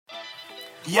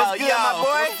Yo, what's good, yo, my boy?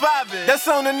 what's poppin'? That's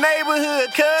on the neighborhood,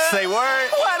 cuz. Say word.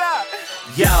 What up?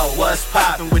 Yo, what's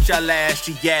poppin' with y'all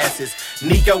ashy asses?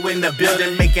 Nico in the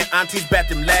building, making aunties bat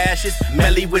them lashes.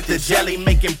 Melly with the jelly,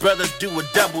 making brothers do a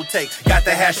double take. Got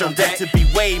the hash on deck to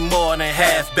be way more than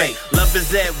half baked. Love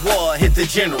is at war, hit the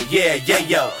general, yeah,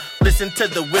 yo. Listen to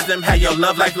the wisdom, how your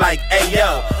love life like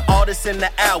ayo. All this in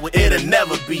the hour, it'll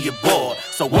never be a bore.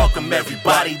 So welcome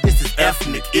everybody, this is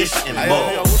Ethnic Ish and more.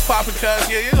 Yo, what's poppin', cuz?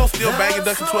 Yeah, you gon' still bangin'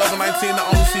 Duckin' 12 and 19, the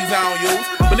only season I don't use.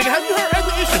 But nigga, have you heard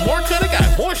Ethnic Ish and more, cuz? They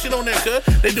got more shit on there, cuz.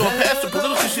 They doing past the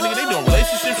political shit, nigga. They doing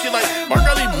relationship shit. Like, Mark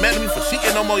girl even mad at me for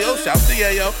cheating no more. Yo, shout to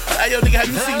yo. Hey, yo, nigga, have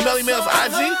you seen Melly Mel's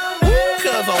IG?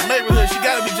 Cuz on neighborhood, she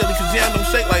gotta be jelly cause Jam don't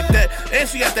shake like that. And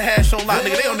she got the hash on lock,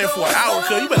 nigga. They on there for an hour,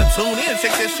 cuz. You better tune in and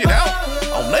check that shit out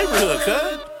on neighborhood,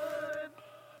 cuz.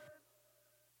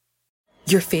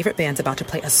 Your favorite band's about to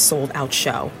play a sold-out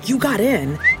show. You got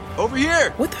in. Over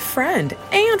here. With a friend.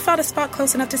 And found a spot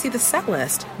close enough to see the set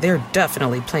list. They're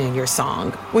definitely playing your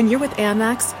song. When you're with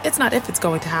Amex, it's not if it's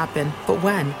going to happen, but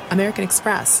when. American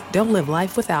Express. Don't live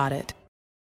life without it.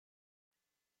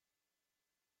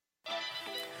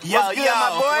 Yo, what's good, my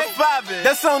boy? What's poppin'?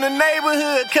 That's on the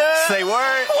neighborhood, cuz. Say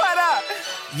word. What up?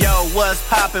 Yo, what's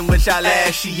poppin' with y'all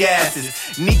ashy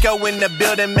asses? Nico in the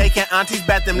building, making aunties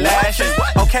bat them lashes.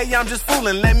 Okay, I'm just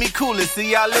fooling, let me cool it.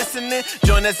 See y'all listening?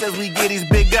 Join us as we get these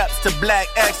big ups to black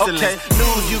excellence. Okay.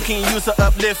 News you can use to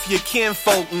uplift your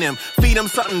kinfolk and them. Feed them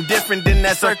something different than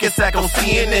that circus act on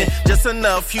CNN. Just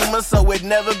enough humor so it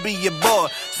never be your bore.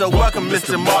 So welcome,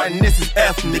 Mr. Martin, this is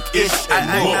Ethnic Ish and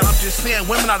more. Man, I'm just saying,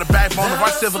 women are the backbone of our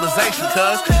civilization,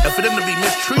 cuz. And for them to be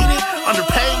mistreated,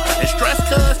 underpaid, and stressed,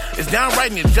 cuz, it's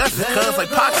downright injustice, cuz. Like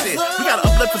Pac said, we gotta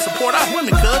uplift and support our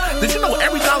women, cuz. Did you know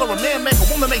every dollar a man make, a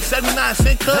woman makes 79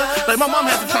 cents, cuz? Like my mom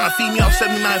had to try and feed me off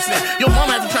 79 cents. Your mom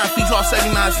had to try and feed you off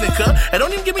 79 cents, cuz. And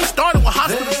don't even get me started with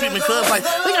hospital treatment, cuz. Like,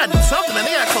 they gotta do something, and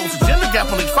they gotta close the gender gap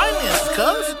on these finances,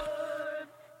 cuz.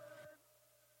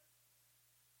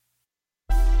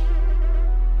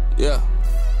 Yeah.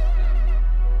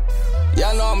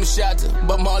 Y'all know I'm a shotter,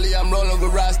 but Molly, I'm rolling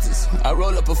with Rastas. I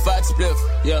roll up a fat spliff,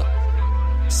 yeah.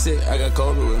 Shit, I got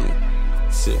Kobe with me.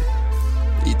 Shit.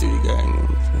 E3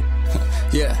 gang.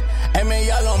 Yeah. Hey man,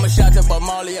 y'all know I'm a shotter, but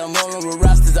Molly, I'm rolling with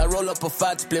Rastas. I roll up a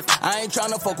fat spliff. I ain't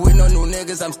tryna fuck with no new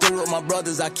niggas. I'm still with my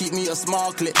brothers. I keep me a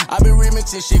small clip. I been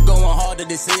remixing shit going harder.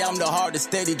 They say I'm the hardest,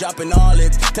 steady dropping all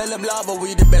it. Tell them lava,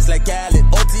 we the best like Khaled.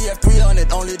 OTF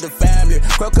 300, only the family.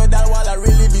 Crocodile while I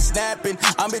really be snapping.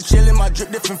 I been chilling, my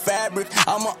drip different fabric.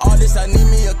 I'm an artist, I need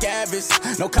me a canvas.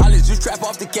 No college, just trap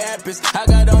off the campus. I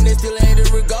got on this, still ain't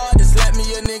it regardless. Slap me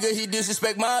a nigga, he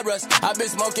disrespect my rust. I been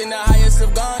smoking the highest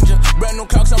of ganja. Brand new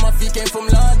clocks on my feet, came from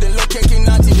London. Look, kicking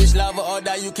naughty, bitch, lava or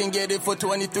die, you can get it for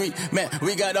 23. Man,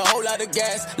 we got a whole lot of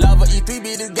gas. Lava E3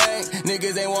 be the gang.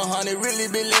 Niggas ain't 100, really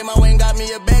be lame. I ain't got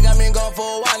me a bag, I been gone for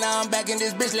a while. Now I'm back in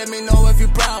this bitch, let me know if you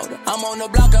proud. I'm on the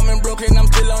block, I'm in Brooklyn, I'm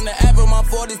still on the avenue. My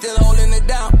 40 still holding it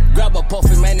down. Grab a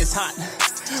puffin', man, it's hot.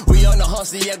 We on the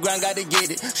hustle, yeah, grind, gotta get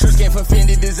it. Shoes came from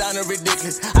Fendi, designer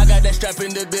ridiculous. I got that strap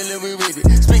in the building, we with it.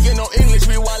 Speaking no English,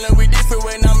 we wildin', we different.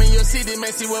 When I'm in your city,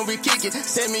 messy when we kick it.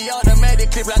 Send me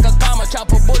automatic clip like a comma,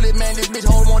 chop a bullet, man, this bitch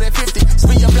hold more than 50.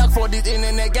 Spin your block for these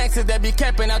internet gangsters that be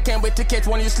capping. I can't wait to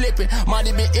catch when you slipping.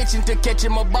 Marty been itching to catch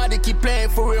in my body, keep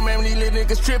playing for real, man, these little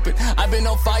niggas tripping. I been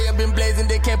on fire, been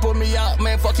blazing, they can't put me out,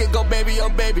 man, fuck it, go baby,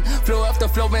 oh baby. Flow after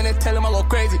flow, man, and tell them I go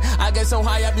crazy. I get so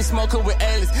high, I be smoking with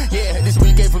aliens. Yeah, this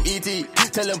weekend from E.T.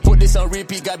 Tell them put this on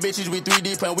repeat, got bitches with 3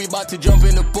 deep and we bout to jump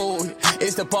in the pool.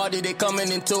 It's the party, they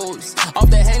coming in twos. Off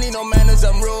the Henny, no manners,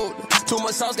 I'm rude. Too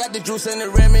much sauce, got the juice and the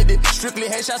remedy. Strictly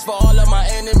headshots for all of my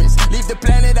enemies. Leave the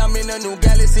planet, I'm in a new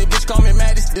galaxy. Bitch, call me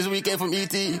Maddie, this weekend from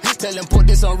E.T. Tell them put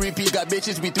this on repeat, got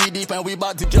bitches with 3 deep and we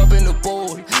bout to jump in the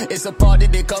pool. It's a party,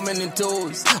 they coming in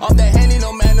twos. Off the Henny,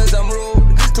 no manners, I'm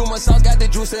rude. Too much sauce, got the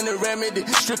juice and the remedy.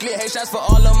 Strictly headshots for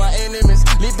all of my enemies.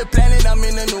 Leave the planet, I'm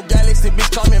in a new galaxy.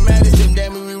 Bitch, call me Madison.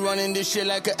 Damn it, we running this shit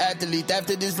like an athlete.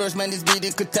 After this verse, man, this beat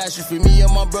a catastrophe. Me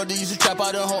and my brother used to trap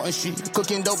out on Horton Street.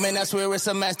 Cooking dope, man, I swear it's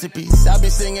a masterpiece. I be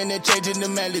singing and changing the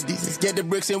melodies. Get the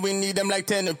bricks and we need them like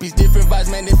 10 apiece. Different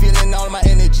vibes, man, they feeling all my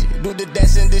energy. Do the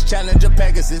dance in this challenge of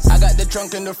Pegasus. I got the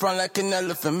trunk in the front like an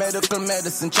elephant. Medical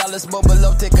medicine. Chalice bubble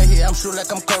up, take a hit. I'm sure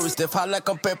like I'm Curry Stiff. Hot like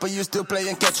I'm Pepper, you still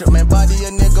playing catch up, man. Body a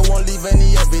nigga won't leave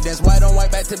any evidence. White on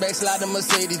white, back to back, slide a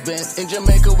Mercedes Benz. In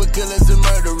Jamaica with killers and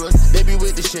murderers. They be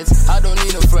with the shits. I don't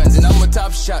need no friends, and I'm a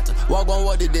top shot. Walk on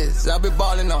what it is. I be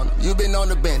balling on them. You been on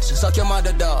the bench. Suck your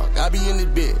mother dog. I be in the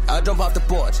bed. I jump off the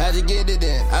porch. Had to get it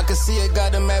in. I can see it.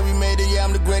 Got it, man. We made it. Yeah,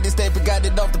 I'm the greatest. They got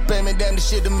it off the payment. Damn, the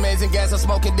shit amazing. Gas I'm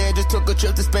smoking. Then man just took a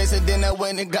trip to space and then I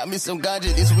went and got me some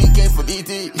ganja. This weekend from ET.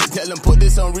 Tell them put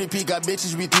this on repeat. Got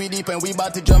bitches we 3 deep and we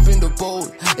about to jump in the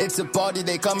pool. It's a party,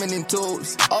 they coming in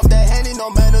twos. Off that handy, no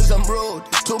manners, I'm rude.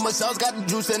 Too much sauce, got the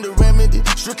juice and the remedy.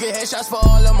 Strictly headshots for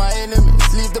all of my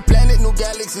enemies. Leave the planet, new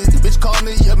galaxies. The bitch call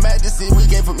me your majesty. We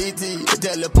came from ET.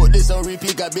 Tell her put this on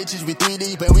repeat. Got bitches we 3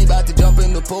 deep and we about to jump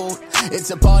in the pool. It's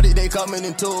a party, they coming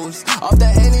in twos. Off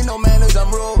that handy, no manners,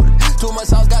 I'm rude. Too much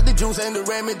sauce, got the juice and the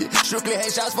remedy. Strictly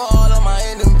headshots for all of my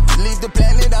enemies. Leave the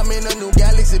planet, I'm in a new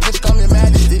galaxy. Bitch call me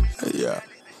majesty. Yeah.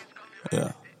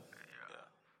 Yeah.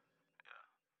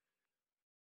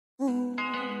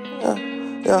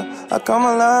 Yeah, I come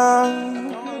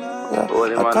alive. Yeah,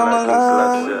 I come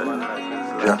alive.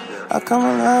 Yeah, I come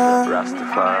alive.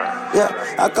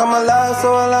 Yeah, I come alive,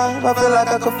 so alive. I feel like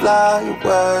I could fly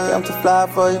away. I'm too fly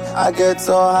for you. I get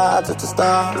so high, I touch the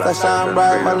stars. I shine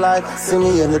bright, my light. See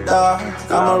me in the dark.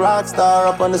 I'm a rock star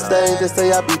up on the stage. They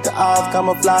say I beat the odds.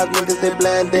 Camouflage niggas, they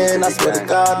blend in. I swear to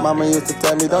God, mama used to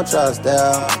tell me don't trust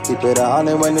them. Keep it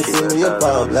 100 when they see me in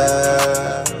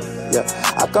public. Yeah,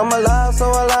 I come alive, so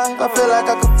alive. I feel like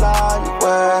I could fly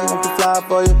away. I'm too fly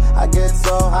for you. I get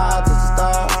so high, touch the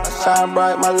stars. I shine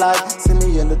bright, my light. See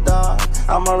me in the dark.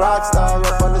 I'm a rock star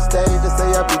up on the stage. They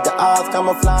say I beat the odds.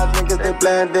 Camouflage niggas, they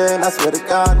blend in. I swear to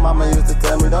God, mama used to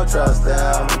tell me don't trust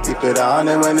them. Keep it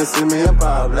 100 when they see me in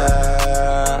public.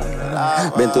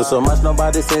 Been through so much,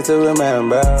 nobody seems to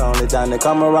remember. Only time they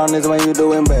come around is when you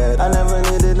doing bad. I never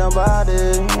needed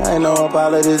nobody. Ain't no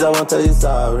apologies, I won't tell you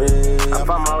sorry. I'm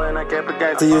from my way and I can't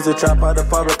forget to use the trap out the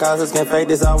public houses. Can't fake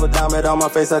this, I was down it on my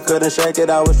face, I couldn't shake it.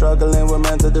 I was struggling with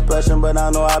mental depression, but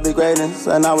I know I'll be greatness.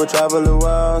 And I would travel the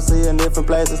world, seeing different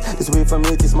places. This weed from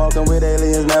ET, smoking with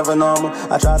aliens, never normal.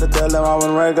 I tried to tell them I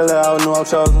wasn't regular, I knew I'm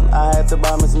chosen. I had to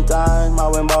buy me some time, I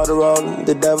went bought the rolling.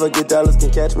 The devil get jealous,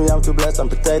 can catch me, I'm too blessed, I'm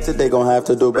protected. They gon' have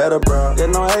to do better, bro.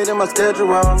 Get no hate in my schedule,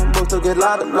 books to get a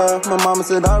lot of love. My mama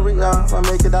said, hurry up, if I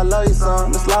make it, I love you, son.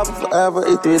 It's lava forever,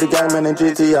 E3, the game, and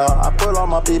GTR. I pull all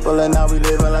my people and now we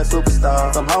living like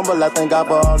superstars. I'm humble, I thank God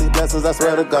for all these blessings, I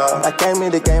swear to God. I came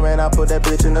in the game and I put that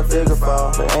bitch in the figure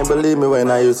four. They ain't believe me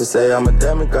when I used to say I'm a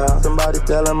demigod. Somebody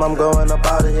tell him I'm going up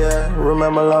out of here.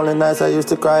 Remember lonely nights, I used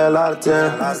to cry a lot of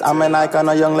tears. I'm an icon,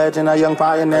 a young legend, a young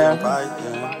pioneer.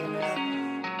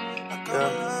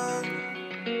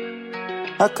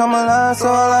 I come alive, so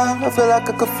alive, I feel like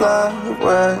I could fly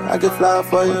away. I get fly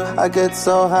for you, I get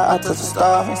so high, I touch the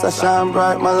stars. I shine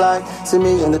bright, my light, see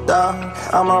me in the dark.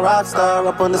 I'm a rock star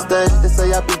up on the stage. They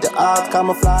say I beat the odds,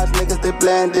 camouflage niggas, they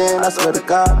blend in. I swear to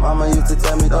God, mama used to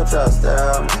tell me don't trust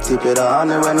them. Keep it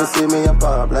 100 when they see me in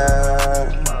public.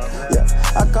 Yeah,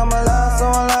 I come alive, so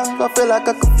alive, I feel like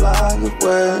I could fly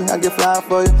away. I get fly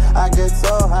for you, I get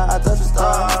so high, I touch the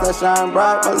stars. That shine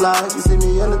bright, my light, you see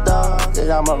me in the dark.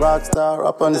 Yeah, I'm a rock star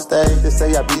up on the stage. They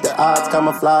say I beat the odds,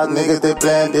 camouflage niggas, they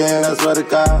blend in. I swear to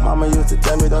God, mama used to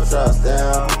tell me don't trust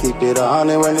them. Keep it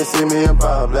 100 when they see me in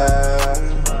public.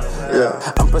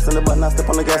 Yeah, I'm pressing the button, I step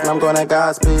on the gas and I'm going at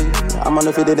God's speed. I'm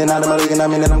undefeated and out of my league and I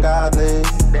mean that I'm godly.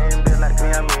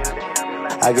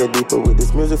 I get deeper with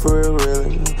this music for real,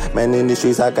 really. Man, in the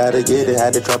streets, I gotta get it.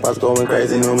 Had the trap house going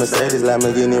crazy. New Mercedes,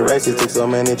 Lamborghini races. Took so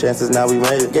many chances, now we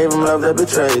made it. Gave them love that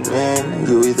betrayed, man.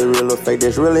 You either real or fake,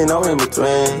 there's really no in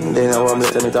between. They know I'm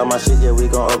listening me talk my shit, yeah, we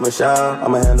gon' open shop.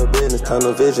 I'ma handle business,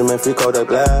 tunnel vision, man, free code up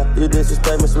glad. You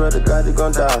disrespect me, swear to God, you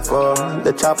gon' die for.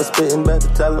 The chopper spitting, better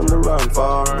tell them to run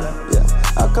for. Yeah.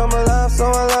 I come alive, so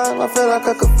alive, I feel like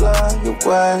I could fly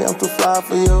away. I'm too fly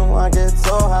for you, I get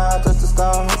so high, touch the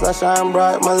stars. I shine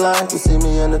bright, my light, you see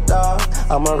me in the dark.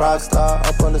 I'm a rock star,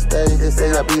 up on the stage, they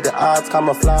say I beat the odds.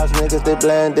 Camouflage niggas, they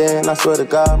blend in. I swear to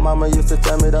God, mama used to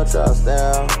tell me don't trust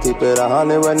them. Keep it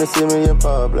 100 when they see me in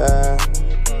public.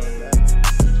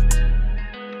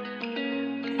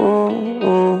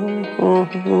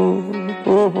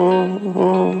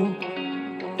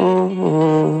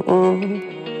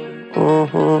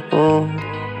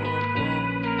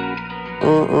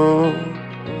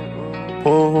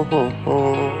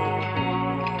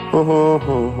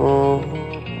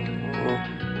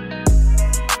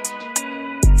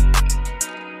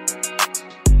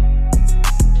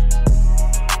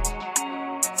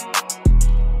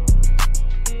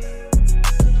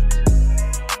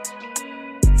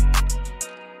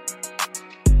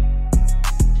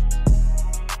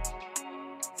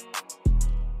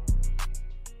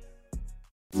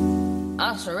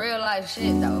 On some real life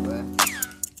shit though, bro.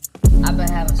 I've been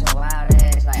having some wild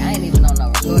ass, like I ain't even on no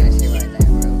recording shit right there,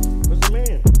 bro. What you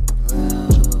mean?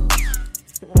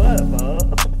 Bro. What, bro?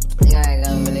 You ain't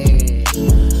gonna believe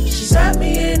it. She sat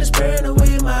me in the sprinter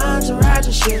with my entourage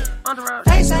and shit.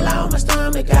 Face all on my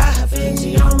stomach, got her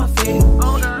Fenty on my feet.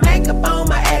 Makeup on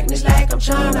my acne.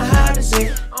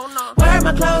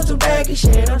 baggy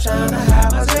shit. I'm tryna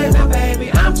have myself. Now,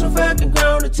 baby, I'm too fucking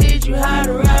grown to teach you how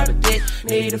to ride a dick.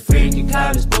 Need a freaky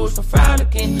college boots for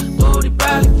frolicking. Booty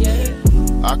brolic,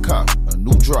 yeah. I cop a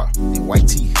new drop in white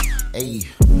tee. Ayy,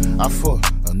 I fuck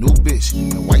a new bitch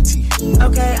in white tee.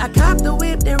 Okay, I copped the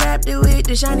whip, then wrapped it with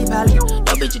the shiny polish.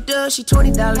 No bitch, you does, she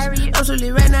 $20.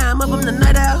 Absolutely right now, I'm up on the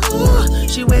night out. Ooh,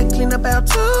 she wet, clean up out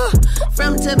too.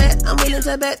 From Tibet, I'm willing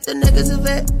to bet the niggas a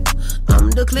vet. I'm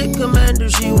the click commander,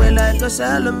 she wet like a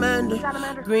salamander.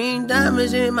 Green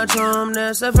diamonds in my charm,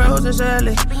 that's a frozen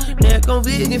salad. Neck on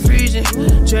vegan freezing,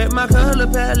 check my color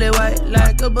palette, white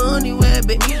like a bunny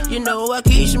rabbit. You know I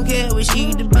keep some carrots,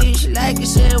 eat the bitch like a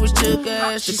sandwich. Took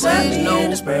her, she says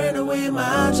no. Spread away my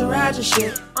entourage and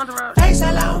shit. Face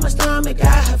all on my stomach,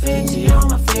 got her fancy on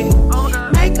my feet.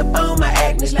 Makeup on my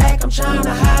acne like I'm trying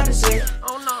to hide a zit.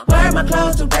 Wear my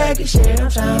clothes to baggy shit, I'm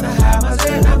trying to hide my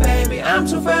zit. Now baby, I'm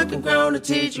too fucking grown to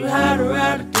teach you how to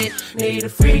ride a dick. Need a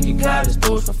freaky college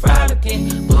boots for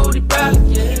frolicking. Booty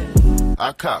brolic, yeah.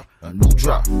 I cop a new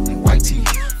drop in white tee.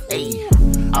 Ayy,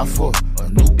 I fuck a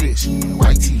new bitch in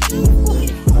white tee.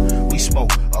 We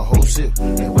smoke a whole zip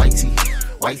in white tee.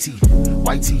 White tee,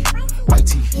 white tee, white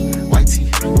tee, white tee.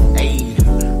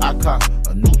 Ayy, I cop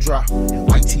a new drop in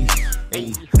white tee.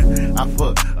 Ayy, I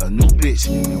fuck a new bitch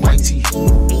in white tee.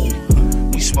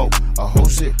 We smoke a whole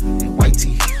zip in white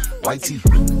tee. White tee,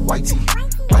 white tee.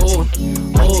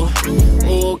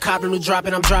 Ooh, cop a new drop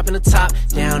and I'm dropping the top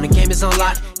down. The game is on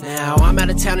lock now. I'm out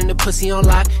of town and the pussy on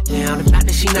lock down. If not,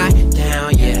 then she not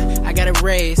down. Yeah, I got it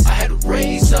raised. I had to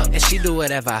raise up, and she do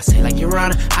whatever I say. Like Your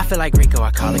Honor, I feel like Rico.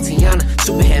 I call it Tiana.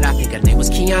 Superhead, I think her name was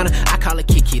Kiana. I call it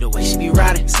Kiki the way she be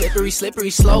riding. Slippery, slippery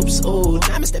slopes. Ooh,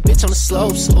 diamonds that bitch on the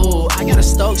slopes. Ooh, I got a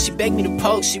stoke. She begged me to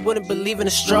poke. She wouldn't believe in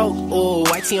a stroke. Ooh,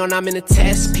 white tee on, I'm in a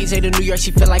test. PJ to New York,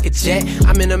 she feel like a jet.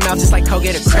 I'm in her mouth just like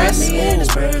Colgate or Crest.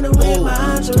 Burn away my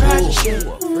entourage and shit.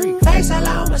 Face all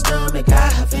on my stomach,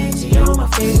 got her fancy on my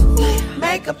feet.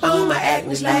 Makeup on my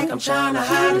acne like I'm trying to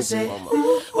hide a zit.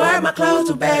 Wear my clothes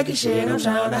to baggy shit, I'm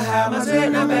trying to hide my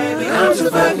zit. Now baby, I'm too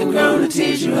fucking grown to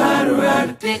teach you how to ride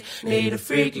a dick. Need a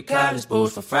freaky college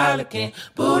boots for frolicking.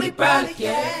 Booty brolic,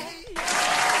 yeah.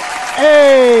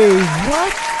 Hey,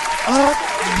 what up?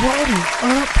 What is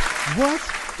up? What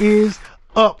is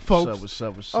up, folks?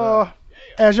 What's up?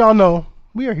 As y'all know,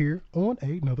 we are here on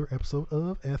another episode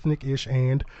of Ethnic-ish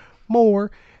and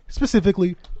More,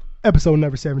 specifically episode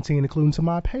number 17, including to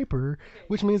my paper,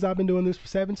 which means I've been doing this for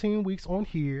 17 weeks on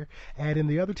here, and in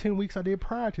the other 10 weeks I did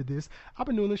prior to this, I've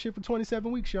been doing this shit for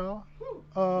 27 weeks, y'all.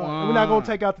 We're not going to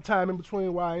take out the time in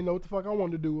between where I didn't know what the fuck I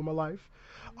wanted to do with my life.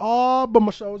 But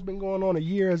my show's been going on a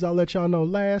year, as I let y'all know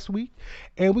last week,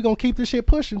 and we're going to keep this shit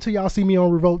pushing until y'all see me on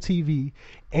Revolt TV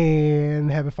and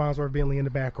having Farnsworth Bentley in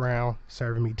the background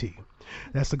serving me tea.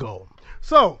 That's the goal.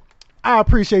 So, I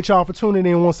appreciate y'all for tuning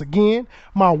in once again.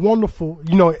 My wonderful,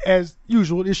 as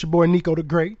usual, it's your boy Nico the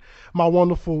Great. My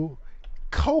wonderful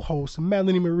co-host,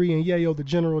 Melanie Marie and Yayo the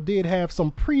General, did have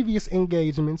some previous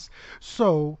engagements,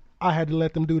 so I had to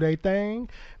let them do their thing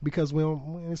because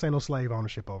this ain't no slave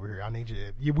ownership over here. I need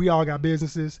you. We all got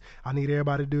businesses. I need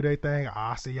everybody to do their thing.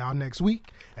 I'll see y'all next week,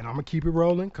 and I'm going to keep it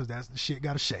rolling because that's the shit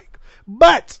got to shake.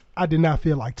 But I did not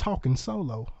feel like talking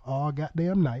solo all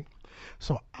goddamn night.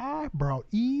 So I brought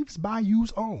Eve's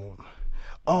Bayou's own,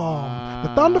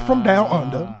 the Thunder from Down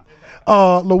Under,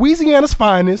 Louisiana's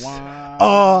finest,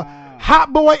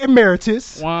 Hot Boy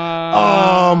Emeritus,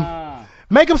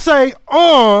 make him say,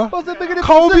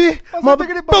 Kobe,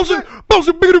 mother, bullshit.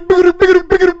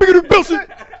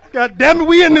 God damn it,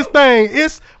 we in this thing.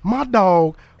 It's my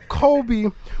dog,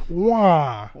 Kobe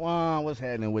Juan. Juan, what's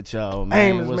happening with y'all,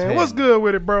 man? Amos, man. What's good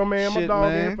with it, bro, man? Shit, my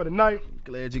dog man. in for the night.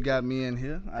 Glad you got me in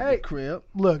here at the crib.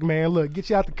 Look, man,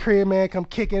 get you out the crib, man. Come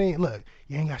kick it in. Look,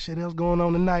 you ain't got shit else going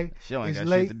on tonight. Sure ain't got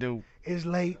late. shit to do. It's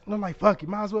late. And I'm like, fuck it.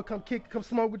 Might as well come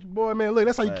smoke with your boy, man. Look,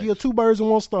 that's how you kill two birds with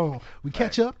one stone. We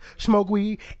catch up, smoke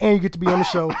weed, and you get to be on the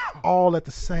show all at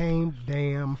the same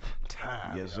damn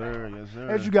time. Yes, sir. Yes, sir.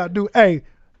 As you got to do. Hey,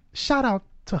 shout out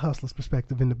to Hustler's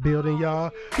Perspective in the building,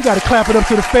 y'all. We got to clap it up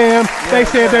to the fam. They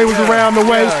said they was around the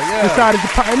way. Decided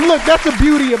to and look, that's the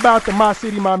beauty about the My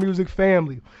City, My Music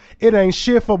family. It ain't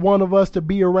shit for one of us to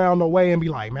be around the way and be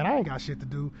like, man, I ain't got shit to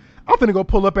do. I'm finna go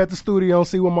pull up at the studio and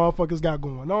see what motherfuckers got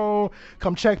going on.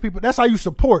 Come check people. That's how you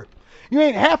support. You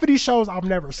ain't half of these shows I've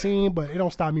never seen, but it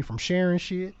don't stop me from sharing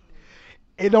shit.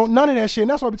 None of that shit.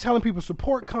 And that's why I be telling people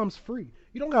support comes free.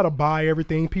 You don't gotta buy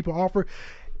everything people offer.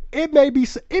 It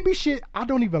be shit I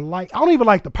don't even like. I don't even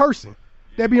like the person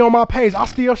that be on my page. I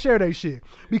still share that shit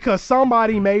because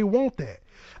somebody may want that.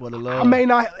 For the love. I may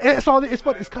not. It's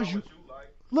because you.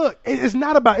 Look, it's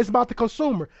not about. It's about the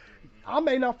consumer. I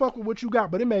may not fuck with what you got,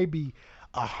 but it may be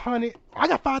 100. I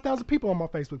got 5,000 people on my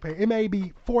Facebook page. It may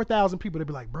be 4,000 people that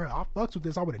be like, bro, I fucks with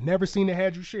this. I would have never seen it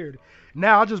had you shared it.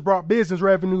 Now I just brought business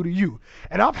revenue to you.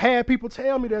 And I've had people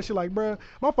tell me that shit like, bro,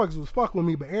 motherfuckers was fucking with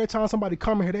me. But every time somebody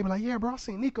come in here, they be like, yeah, bro, I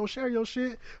seen Nico share your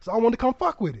shit. So I wanted to come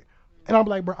fuck with it. And I'm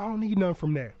like, bro, I don't need nothing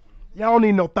from that. Y'all don't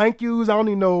need no thank yous. I don't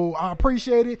need no I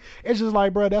appreciate it. It's just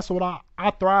like, bro, that's what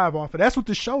I thrive off of. That's what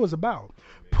the show is about.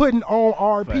 Putting on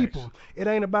our people. It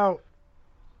ain't about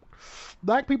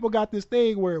black people got this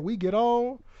thing where we get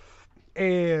on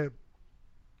and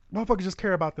motherfuckers just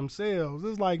care about themselves.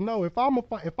 It's like, no, if I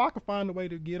can find a way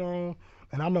to get on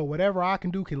and I know whatever I can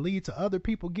do can lead to other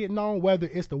people getting on, whether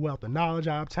it's the wealth of knowledge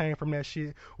I obtain from that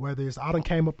shit, whether it's I done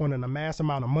came up on an amass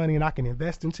amount of money and I can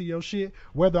invest into your shit,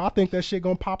 whether I think that shit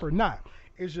gonna pop or not.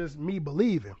 It's just me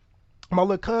believing. My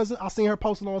little cousin, I seen her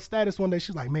posting on status one day.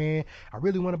 She's like, man, I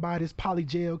really want to buy this poly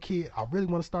gel kit. I really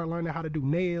want to start learning how to do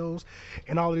nails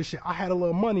and all of this shit. I had a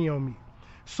little money on me.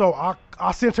 So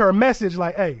I sent her a message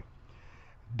like, hey,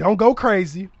 don't go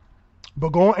crazy,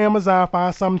 but go on Amazon,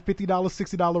 find something $50,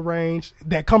 $60 range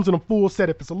that comes in a full set.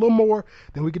 If it's a little more,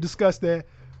 then we could discuss that,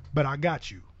 but I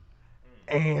got you.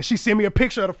 And she sent me a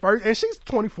picture of the first, and she's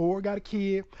 24, got a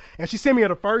kid, and she sent me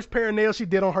the first pair of nails she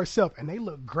did on herself, and they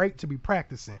look great to be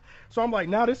practicing. So I'm like,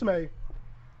 now this may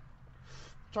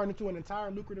turn into an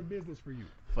entire lucrative business for you.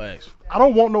 Facts. I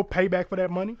don't want no payback for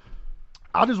that money.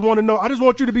 I just want to know, I just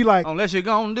want you to be like, unless you're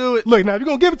going to do it. Look, now if you're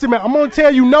going to give it to me, I'm going to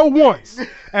tell you no once.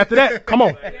 After that, come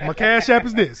on, my cash app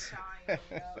is this.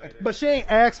 But she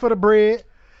ain't asked for the bread.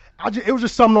 It was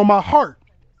just something on my heart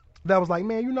that was like,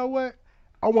 man, you know what?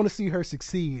 I want to see her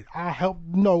succeed. I helped,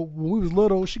 when we was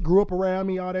little, she grew up around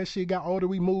me, all that shit, got older,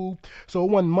 we moved. So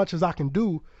it wasn't much as I can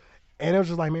do. And it was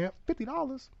just like, man,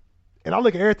 $50. And I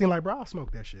look at everything like, bro, I'll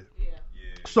smoke that shit. Yeah.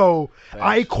 So thanks.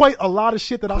 I equate a lot of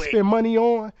shit that I spend money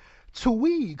on to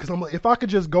weed. Because I'm like, if I could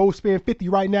just go spend 50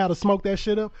 right now to smoke that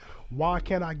shit up, why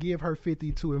can't I give her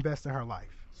 50 to invest in her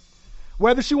life?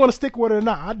 Whether she want to stick with it or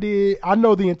not, I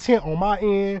know the intent on my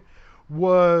end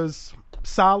was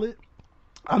solid.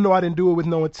 I know I didn't do it with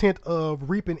no intent of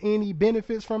reaping any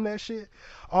benefits from that shit.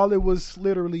 All it was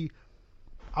literally,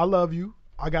 I love you.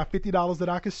 I got $50 that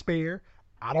I could spare.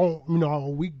 I don't,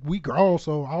 we grown,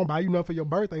 so I don't buy you nothing for your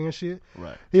birthday and shit.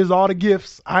 Right. Here's all the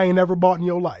gifts I ain't ever bought in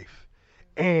your life.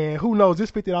 And who knows,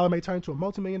 this $50 may turn into a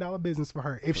multi-million-dollar business for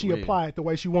her if she apply it the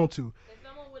way she want to. If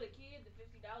someone with a kid,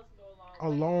 the $50 A go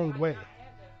long way.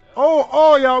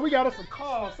 Oh, y'all, we got us a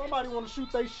call. Somebody want to shoot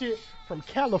they shit from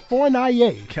California.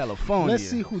 Let's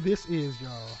see who this is,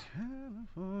 y'all.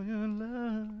 California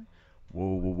love.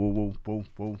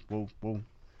 Whoa.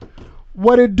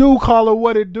 What it do, caller?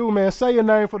 What it do, man? Say your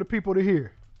name for the people to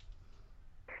hear.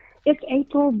 It's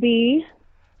April B.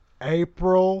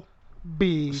 April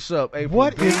B. What's up, April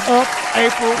What B? is up,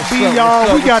 April What's B, up,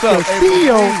 y'all? We got the April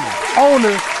CEO, B?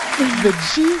 owner, the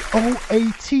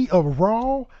GOAT of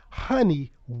Raw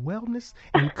Honey Wellness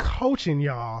and Coaching,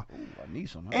 y'all. Ooh, I need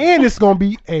some. And it's going to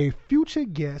be a future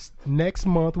guest next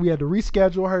month. We had to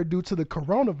reschedule her due to the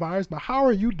coronavirus, but how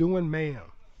are you doing, ma'am?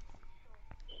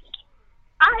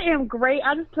 I am great.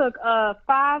 I just took a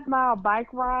 5-mile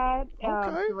bike ride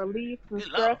to relieve some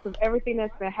stress of everything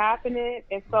that's been happening.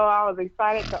 And so I was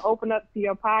excited to open up to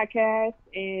your podcast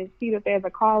and see that there's a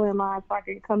call-in line so I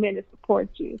can come in and support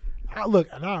you. Look,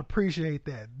 and I appreciate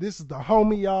that. This is the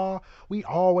homie, y'all. We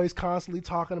always constantly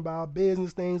talking about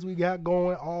business things we got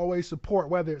going, always support,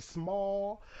 whether it's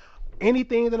small,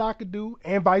 anything that I could do,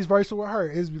 and vice versa with her.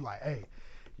 Is be like, hey,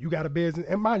 you got a business.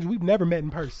 And mind you, we've never met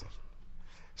in person.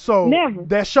 So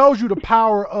that shows you the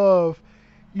power of,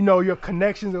 your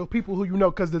connections of people who you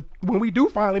know. Because when we do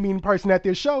finally meet in person at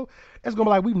this show, it's going to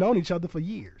be like we've known each other for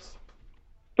years.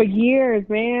 For years,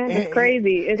 man. It's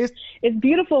crazy. It's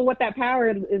beautiful what that power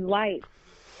is like.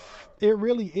 It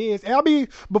really is. And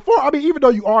even though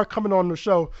you are coming on the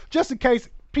show, just in case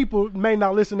people may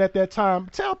not listen at that time,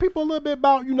 tell people a little bit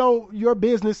about, your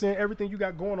business and everything you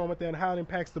got going on with that and how it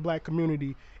impacts the black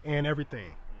community and everything.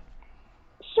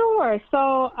 Sure.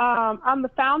 So I'm the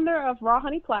founder of Raw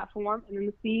Honey Platform and I'm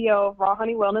the CEO of Raw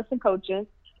Honey Wellness and Coaching.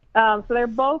 So they're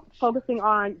both focusing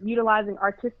on utilizing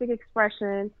artistic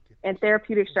expression and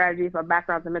therapeutic strategies or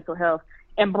backgrounds in mental health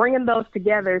and bringing those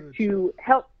together to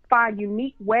help find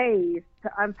unique ways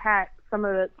to unpack some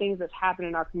of the things that's happening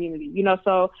in our community.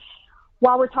 So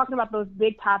while we're talking about those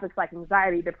big topics like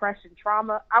anxiety, depression,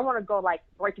 trauma, I want to go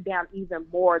break it down even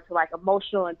more to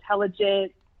emotional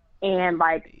intelligence and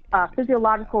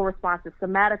physiological responses,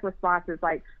 somatic responses,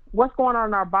 what's going on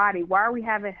in our body? Why are we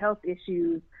having health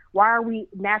issues? why are we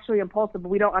naturally impulsive, but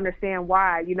we don't understand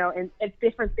why, you know, and it's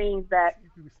different things that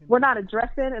we're not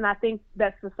addressing. And I think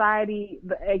that society,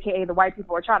 aka the white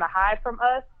people, are trying to hide from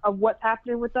us of what's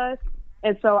happening with us.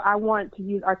 And so I want to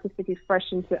use artistic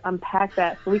expression to unpack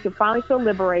that so we can finally feel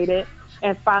liberated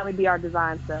and finally be our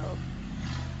design selves.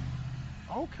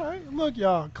 Okay, look,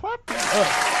 y'all, clap that up.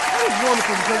 That is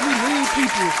wonderful because we need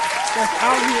people that's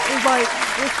out here. It's like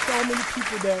there's so many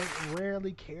people that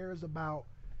rarely cares about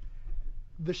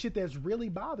the shit that's really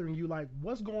bothering you. Like,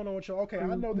 what's going on with you? Okay,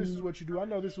 I know this is what you do. I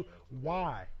know this is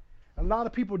why. A lot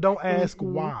of people don't ask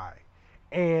why,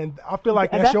 and I feel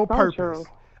like that's your purpose. True.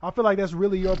 I feel like that's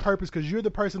really your purpose because you're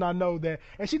the person I know that,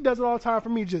 and she does it all the time for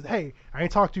me. Just, hey, I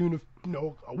ain't talked to you in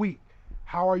a week.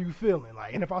 How are you feeling?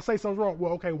 Like, and if I say something's wrong,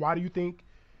 well, okay, why do you think?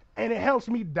 And it helps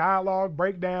me dialogue,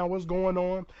 break down what's going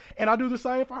on. And I do the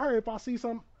same for her. If I see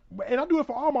something, and I do it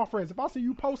for all my friends. If I see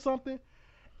you post something,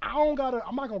 I'm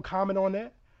not gonna comment on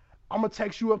that. I'm gonna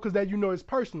text you up because that it's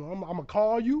personal. I'm gonna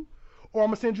call you, or I'm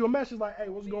gonna send you a message like, hey,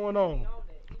 what's going on?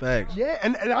 Thanks. Yeah,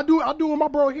 and I do with my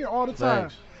bro here all the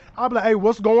time. I'll be like, hey,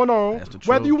 what's going on?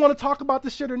 Whether you want to talk about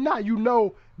this shit or not, you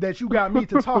know that you got me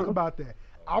to talk about that.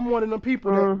 I'm one of them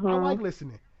people that I like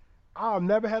listening. I've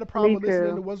never had a problem with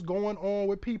listening to what's going on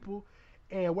with people.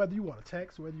 And whether you want to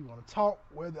text, whether you want to talk,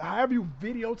 however you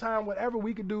video time, whatever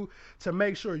we can do to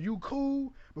make sure you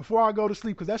cool before I go to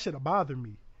sleep, because that shit'll bother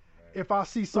me. If I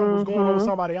see something's going on with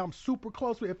somebody I'm super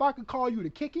close with, if I could call you to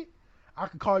kick it, I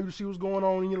could call you to see what's going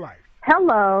on in your life.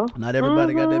 Hello. Not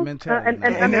everybody got that mentality.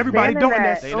 And everybody don't.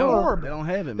 That's they horrible. They don't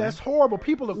have it, man. That's horrible.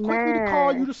 People are quickly to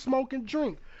call you to smoke and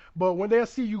drink. But when they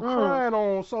see you crying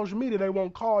on social media, they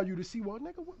won't call you to see, well,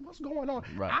 nigga, what's going on?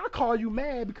 Right. I call you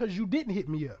mad because you didn't hit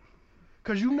me up.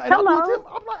 Because I'm like,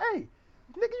 hey,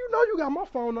 nigga, you know you got my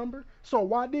phone number. So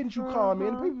why didn't you call me?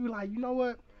 And people be like, you know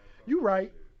what? You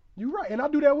right. And I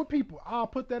do that with people. I'll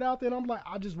put that out there, and I'm like,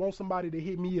 I just want somebody to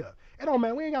hit me up. It don't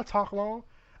matter. We ain't got to talk long.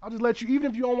 I'll just let you, even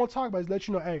if you don't want to talk about it, just let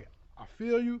you know, hey, I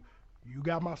feel you. You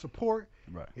got my support.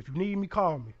 Right. If you need me,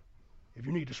 call me. If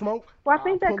you need to smoke, well, I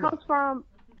think that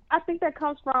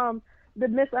comes from the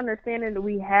misunderstanding that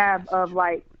we have of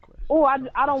like, oh,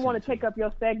 I don't want to take up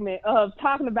your segment of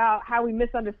talking about how we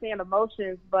misunderstand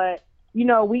emotions, but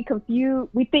we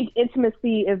think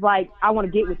intimacy is like, I want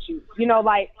to get with you.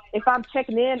 Like if I'm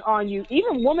checking in on you,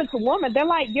 even woman to woman, they're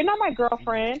like, you're not my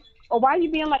girlfriend. Or why are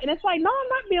you being like, and it's like, no, I'm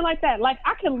not being like that. Like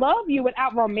I can love you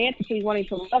without romantically wanting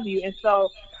to love you. And so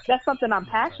that's something I'm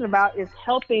passionate about, is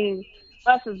helping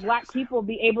us as Black people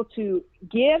be able to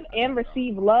give and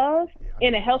receive love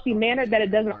in a healthy manner, that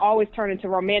it doesn't always turn into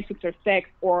romantics or sex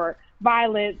or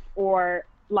violence or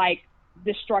like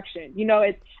destruction.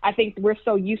 I think we're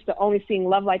so used to only seeing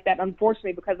love like that,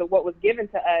 unfortunately, because of what was given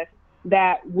to us,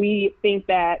 that we think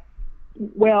that,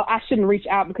 well, I shouldn't reach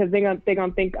out because they're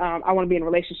gonna think I want to be in a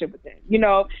relationship with them.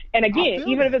 And again,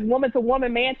 even if it's woman to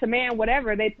woman, man to man,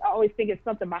 whatever, they always think it's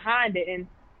something behind it, and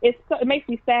it makes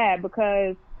me sad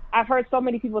because I've heard so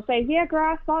many people say, yeah, girl,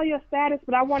 I saw your status,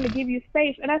 but I wanted to give you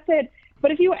space. And I said, but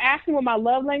if you were asking what my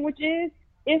love language is,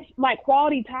 it's like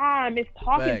quality time. It's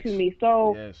talking to me.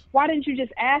 So why didn't you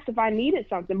just ask if I needed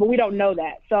something? But we don't know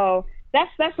that. So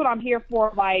that's what I'm here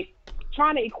for, like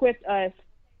trying to equip us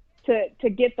to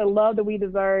get the love that we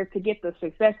deserve, to get the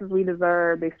successes we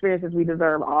deserve, the experiences we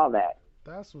deserve, all that.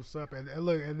 That's what's up. And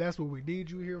look, and that's what we need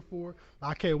you here for.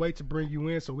 I can't wait to bring you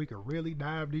in so we can really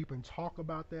dive deep and talk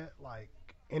about that, like,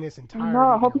 in its entirety. No,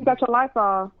 I hope you got your lights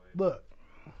off. Look,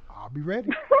 I'll be ready.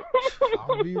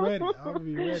 I'll be ready.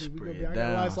 I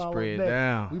got lights all over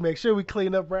there. We make sure we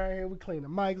clean up right here. We clean the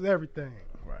mics, everything.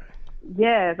 Right.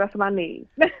 Yes, that's what I need.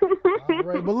 All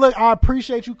right. But look, I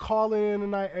appreciate you calling in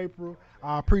tonight, April.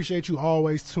 I appreciate you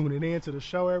always tuning in to the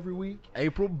show every week.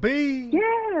 April B.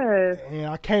 Yes. And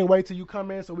I can't wait till you come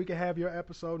in so we can have your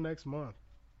episode next month.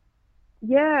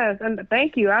 Yes, and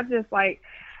thank you. I just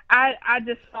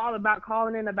thought about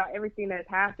calling in about everything that's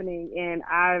happening, and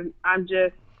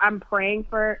I'm praying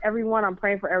for everyone. I'm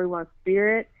praying for everyone's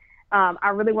spirit. I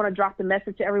really want to drop the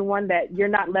message to everyone that you're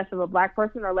not less of a Black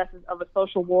person or less of a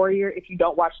social warrior if you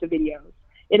don't watch the videos.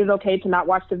 It is okay to not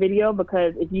watch the video,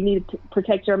 because if you need to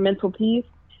protect your mental peace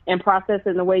and process it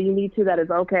in the way you need to, that is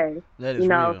okay. That is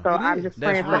real. So I'm just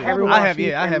praying for everyone. I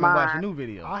haven't watched a new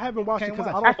video. I haven't watched it because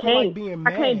I don't feel like being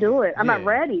mad. I can't do it. I'm not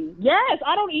ready. Yes,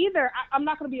 I don't either. I'm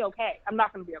not going to be okay. I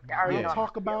already know.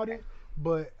 Talk about it,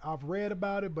 but I've read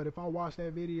about it. But if I watch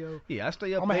that video, I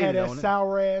stay up. I'm gonna have that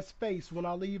sour ass face when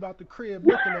I leave out the crib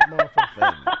looking at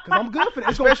motherfuckers. Because I'm good for that.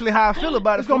 Especially how I feel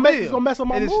about it. It's gonna mess up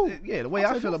my mood. The way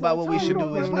I feel about what we should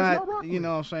do is not, you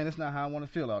know what I'm saying? It's not how I want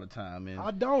to feel all the time, man.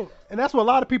 I don't. And that's what a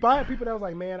lot of people, I had people that was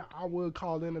like, man, I would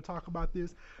call in to talk about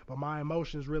this, but my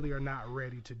emotions really are not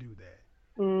ready to do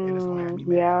that. And it's gonna have me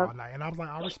mad all night. And I was like,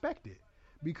 I respect it.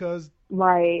 Because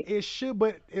it should,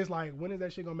 but it's like, when is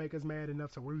that shit gonna make us mad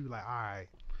enough to where we be like, all right,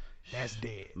 that's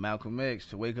dead. Malcolm X,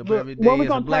 to wake up every day as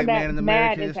a black man in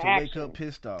America is to wake up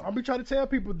pissed off. I'll be trying to tell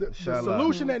people the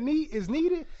solution that is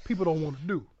needed, people don't want to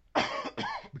do.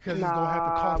 Because it's gonna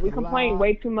have to cost. We complain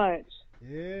way too much.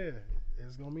 Yeah,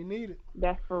 it's gonna be needed.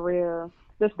 That's for real.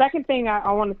 The second thing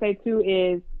I want to say too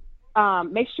is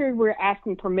make sure we're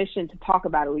asking permission to talk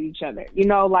about it with each other. You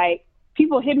know, like,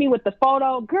 people hit me with the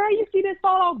photo. Girl, you see this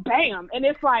photo? Bam. And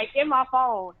it's like in my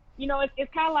phone. You know,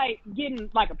 it's kind of like getting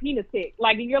like a penis pic.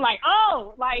 Like, you're like,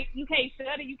 oh, like, you can't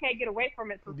shut it. You can't get away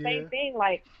from it. So same thing,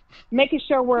 like making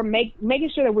sure we're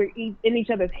making sure that we're in each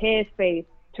other's headspace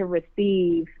to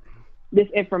receive this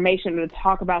information, to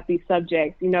talk about these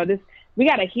subjects. You know, we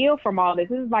got to heal from all this.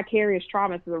 This is vicarious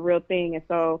trauma. This is a real thing. And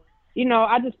so, you know,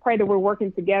 I just pray that we're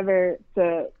working together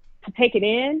to take it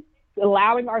in,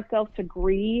 allowing ourselves to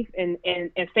grieve and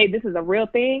say this is a real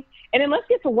thing, and then let's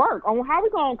get to work on how we're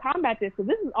going to combat this, because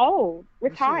this is old. We're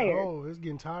tired. Oh, it's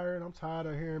getting tired. I'm tired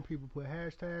of hearing people put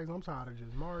hashtags. I'm tired of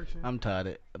just marching. I'm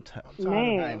tired of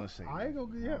Man. I ain't gonna say I ain't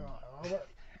gonna,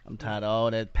 I'm tired of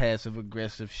all that passive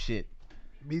aggressive shit.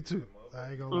 Me too.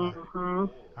 I ain't gonna lie.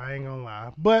 I ain't gonna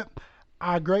lie. But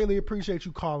I greatly appreciate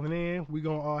you calling in. We're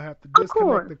going to all have to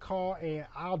disconnect the call, and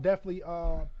I'll definitely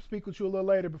speak with you a little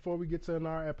later before we get to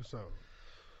our episode.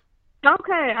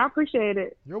 Okay, I appreciate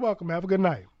it. You're welcome. Have a good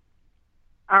night.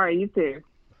 All right, you too.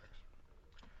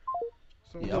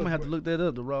 So I'm gonna have to look that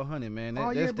up, the raw honey, man.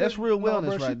 That's real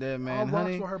wellness right there, man.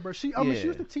 Honey, for her, bro. She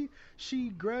used to teach. She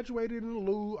graduated in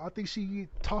Lou. I think she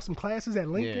taught some classes at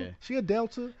Lincoln. Yeah. She a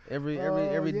Delta. Every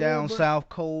down south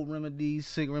cold remedies,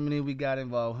 sick remedy we got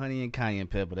involved honey and cayenne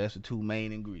pepper. That's the two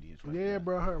main ingredients. Right there.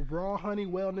 Bro. Her raw honey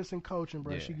wellness and coaching,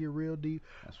 bro. Yeah. She get real deep.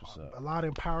 That's what's up. A lot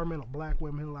of empowerment of black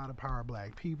women, a lot of power of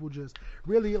black people. Just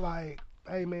really like,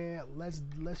 hey man, let's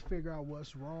figure out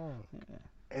what's wrong,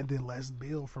 and then let's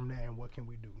build from that. And what can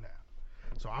we do now?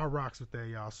 So I rocks with that,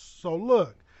 y'all. So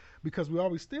look, because we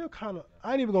always still kind of,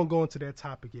 I ain't even going to go into that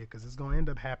topic yet because it's going to end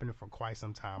up happening for quite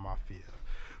some time, I feel.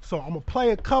 So I'm going to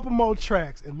play a couple more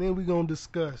tracks, and then we're going to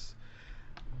discuss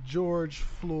George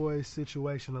Floyd's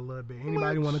situation a little bit.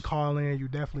 Anybody want to call in, you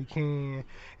definitely can,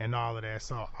 and all of that.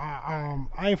 So I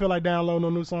ain't feel like downloading no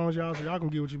new songs, y'all, so y'all can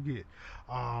get what you get.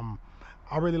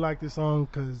 I really like this song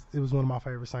because it was one of my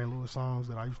favorite St. Louis songs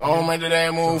that I used to Oh, man, did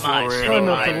that move for real? Turn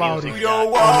up the loud.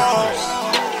 Your walls,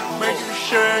 make you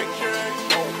shake.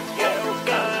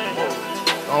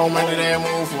 Oh, man, did that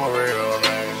move for real,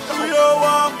 man? Do your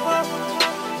walk,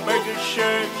 make you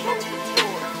shake.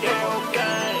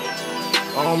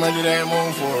 Oh, man, did that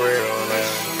move for real, man?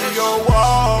 Do your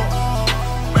walk,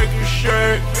 make you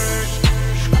shake.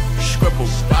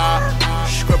 Scribble, stop,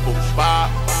 scribble,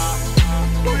 stop.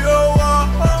 Do your walk,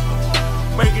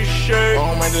 make it shake.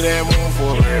 Oh, man, do that move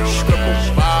for real. Scribble,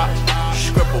 spot,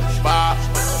 scribble, spot.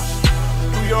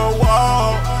 Do your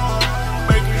walk,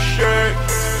 make it shake.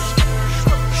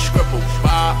 Scribble,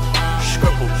 spot,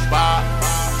 scribble, spot.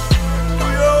 Do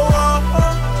your walk,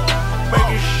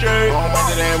 make it shake. Oh, man,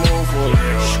 do that move for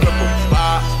real. Scribble,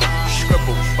 spot,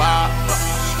 scribble, spot.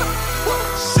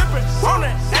 Sippin' on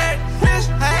that egg, fish,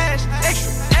 hash, extra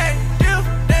egg, dip,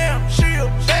 damn, chill,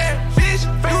 bad.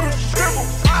 Do the scribble,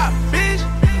 bitch.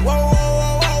 Whoa, whoa,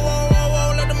 whoa, whoa, whoa,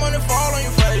 whoa, let the money fall on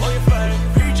your face.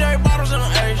 PJ bottles in the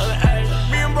Ace.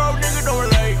 Me and bro nigga don't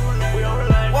relate.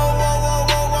 Whoa, whoa, whoa,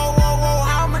 whoa, whoa, whoa, whoa.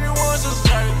 How many ones does it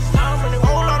take?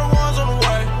 Whole lot of ones on the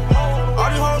way. All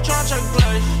these hoes tryna take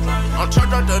place. I'm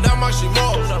turned up to that much she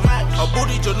more. Her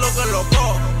booty just look a little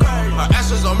cold. Her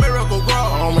ass is a miracle grow.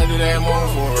 I'm ready that move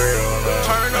for real.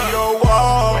 Turn up your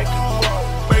wall,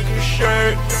 make it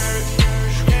shake.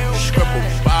 Scribble,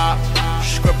 spot,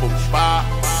 scribble, spot.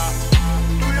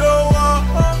 Do your walk,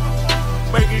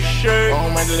 make it shake.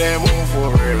 Oh, man, do that move for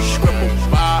real. Scribble,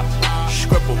 spot,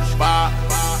 scribble, spot.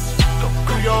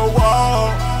 Do your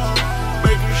walk,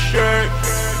 make it shake.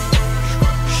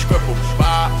 Scribble,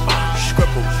 spot,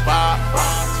 scribble, spot.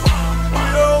 Do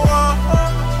your walk,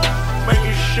 make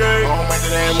it shake. Oh, man, do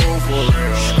that move for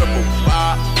real. Scribble,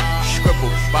 spot,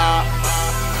 scribble, spot.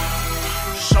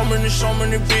 So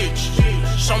many bitches.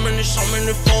 So many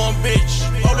foreign bitches.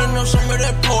 Holding up some of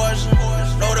that poison.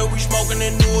 Know that we smoking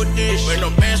that new dish. But no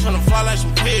bands finna fly like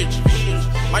some pigeons.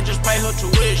 Might just pay her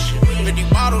tuition. 50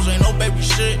 bottles ain't no baby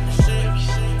shit.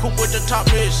 Coop with the top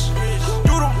list.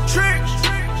 Do them tricks.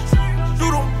 Do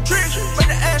them tricks. Make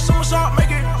the ass somersault, make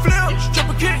it flip.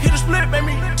 Triple kick, hit a split, make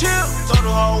me tilt. Throw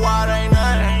the whole wide, ain't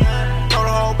nothing. Throw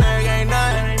the whole bag, ain't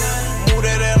nothing. Move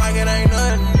that ass like it ain't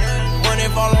nothing. Money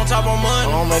fall on top of money.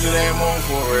 I'ma make that move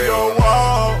for real. Yo,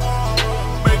 walk,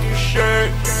 make it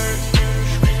shake.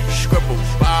 Scribble,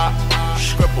 bop,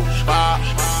 scribble, bop.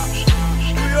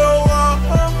 Yo, walk,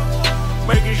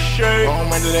 make it shake. I'ma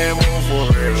make that move for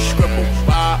real. Scribble,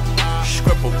 bop,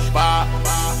 scribble, bop.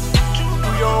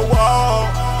 Yo, walk,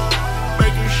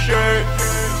 make it shake.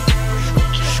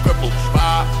 Scribble,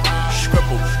 bop,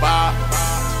 scribble, bop.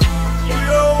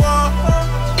 Yo, walk,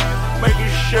 make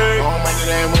it shake. I'ma make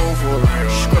that move for real.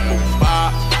 Scribble,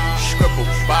 bop, scribble,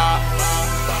 bop.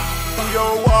 Yo,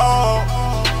 walk,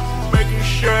 make it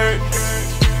shake.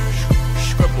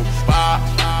 Scribble, bop,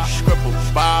 scribble,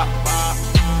 bop.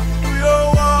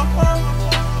 Yo, walk,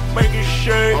 make it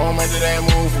shake. I'ma make that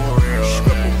move for real.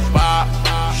 Scribble, bop,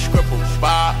 scribble,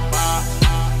 bop.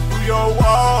 Yo,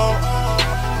 walk,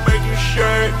 make it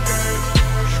shake.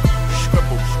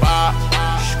 Scribble, bop,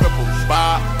 scribble,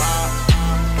 bop.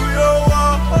 Yo,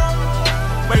 walk,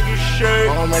 make it shake.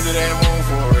 I'ma make that move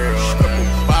for real. Scribble,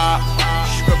 bop,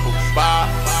 scribble, bop.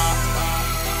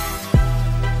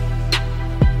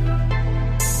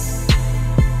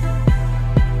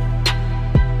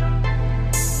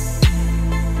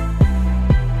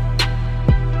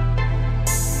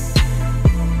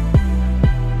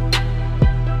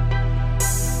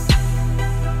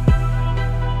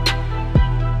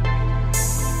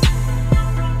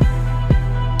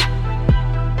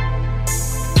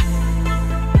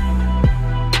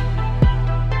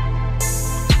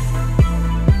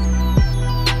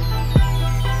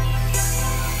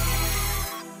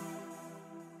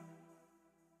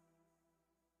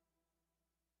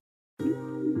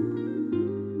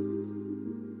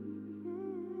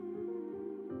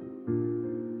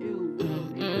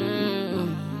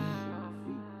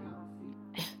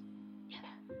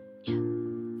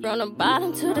 From the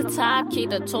bottom to the top, keep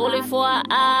the toolie for an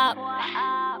op.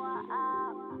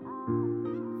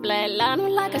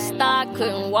 Flatlining like a stock,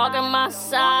 couldn't walk in my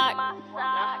sock.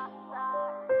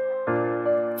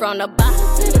 From the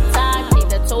bottom to the top, keep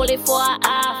the toolie for an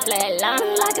op.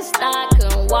 Flatlining like a stock,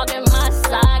 couldn't walk in my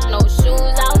sock. No shoes,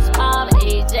 I was poppin'.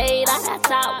 AJ, I had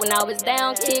top when I was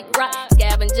down, kick rock.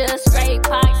 Scavenger, straight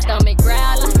pot, stomach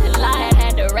growl like a lion.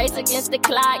 Had to race against the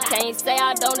clock. Can't say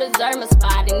I don't deserve my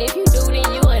spot. And if you do,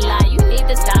 then you a lie. You need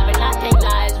to stop, and I can't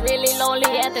lie. It's really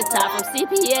lonely at the top. From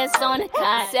CPS on the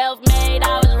cot. Self-made,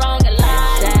 I was wrong a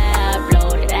lot. Shout, blow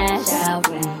the dash out,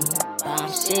 boom.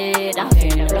 Bomb shit, I'm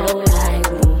finna blow like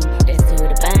boom. Let's do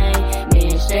the bang.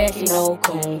 Me and Stretchy, no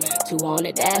coon. 2 on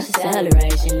the dash,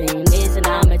 acceleration. Lean this, and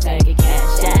I'ma take it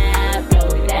cash out. Blow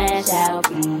the dash out,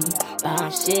 boom.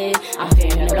 Bomb shit, I'm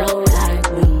finna blow like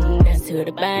boom. To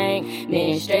the bank,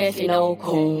 me and Stretchy, no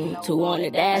coon. 2 on the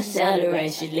dash,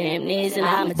 acceleration, limb knees, and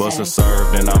I'm a Bust a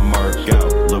serve, then I murk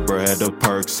out. Lil' bro had the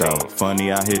perks out.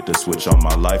 Funny, I hit the switch on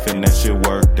my life, and that shit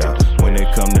worked out. When it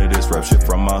come to this rap shit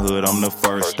from my hood, I'm the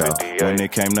first out. When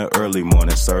it came to early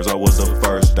morning serves, I was the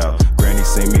first out. Granny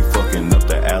seen me fucking up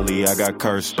the alley, I got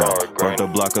cursed out. Burnt the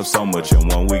block up so much in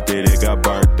 1 week that it got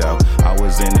burnt out. I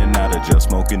was in and out of jail,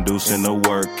 smoking deuce in the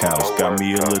workhouse. Got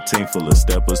me a little team full of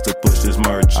steppers to push this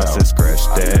merch out. I said scratch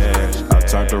that. I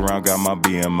turned around, got my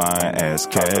BMI and ass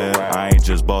cat. I ain't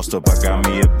just bossed up, I got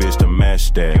me a bitch to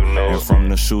match that. And from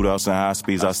the shootouts and high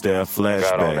speeds, I still have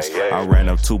flashbacks. I ran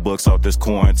up $2 off this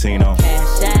quarantine on.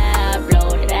 Cash out, blow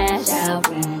the dash out,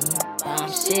 boom.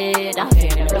 Bomb shit, I'm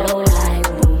finna blow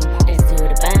like boom. Let's do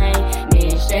the bang,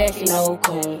 me and Stretchy, no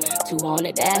coon. 2 on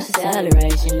the dash,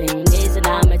 acceleration, lean this, and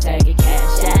I'ma take it.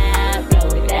 Cash out, blow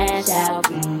the dash out,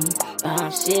 boom.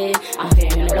 Bomb shit, I'm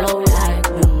finna blow like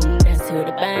boom. To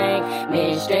the bank,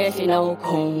 me and Stretchy, no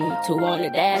coon. 2 on the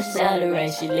dash,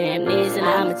 acceleration, limb knees, and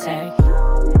I'ma take.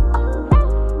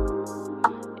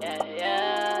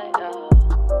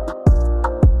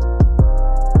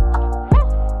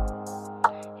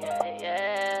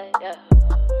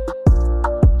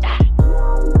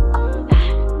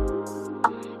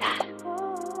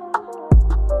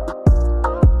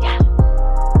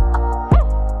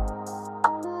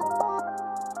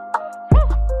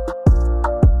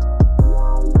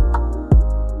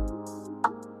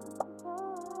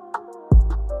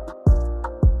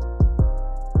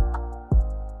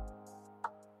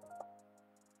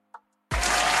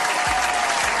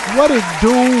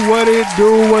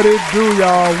 What it do,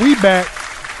 y'all? We back.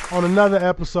 on another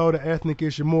episode of Ethnic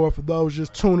Issue More. For those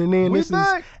just tuning in, this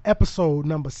is episode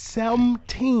number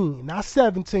 17. Not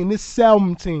 17, this is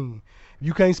 17. If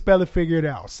you can't spell it, figure it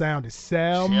out. Sound is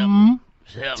 17.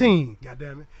 God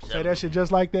damn it. Say that shit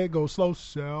just like that. Go slow.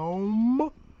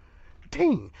 17.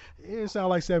 It sound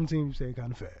like 17, you say it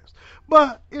kind of fast.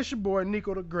 But it's your boy,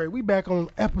 Nico the Great. We back on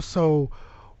episode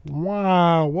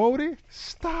Wow, Wody.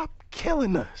 Stop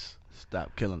killing us.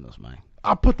 Stop killing us, man.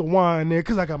 I put the wine there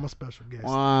because I got my special guest.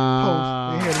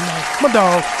 Wow. Post in here tonight. My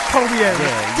dog, Kobe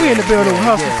Evans. We in the building with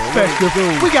Hustle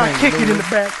Perspective. We got Kick It in the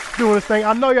back doing this thing.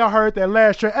 I know y'all heard that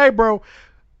last track. Hey, bro,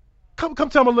 come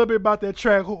tell me a little bit about that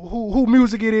track. Who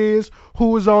music it is,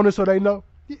 who was on it so they know.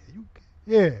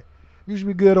 Yeah. You should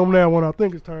be good on that one. I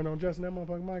think it's turned on. Justin, that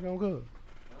motherfucking mic on good.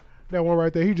 That one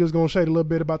right there, he just going to shade a little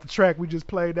bit about the track we just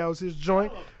played. That was his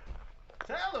joint.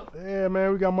 Tell him. Yeah,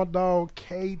 man, we got my dog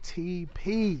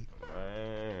KTP.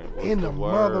 In the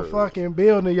motherfucking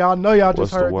building, y'all know y'all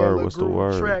just heard that little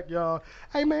groove track, y'all.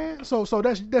 Hey man, so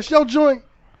that's your joint?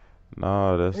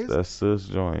 Nah, that's sis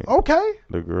joint. Okay.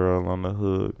 The girl on the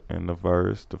hook and the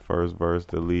first verse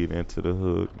that lead into the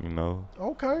hook, you know.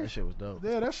 Okay. That shit was dope.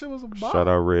 Yeah, that shit was a bop. Shout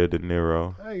out Red De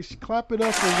Niro. Hey, clap it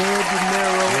up for Red De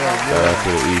Niro. Shout out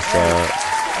to the East Side.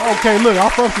 Okay, look, I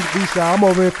fuck with the East Side. I'm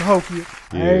over in Cahokia.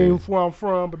 Yeah. I ain't where I'm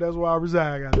from, but that's where I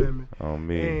reside, goddamn it. On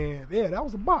me. And yeah, that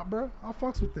was a bop, bro. I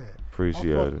fucks with that.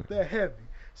 Appreciate I fucks with that heavy.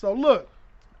 So look,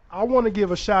 I want to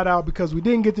give a shout out because we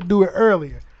didn't get to do it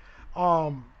earlier.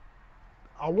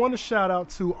 I want to shout out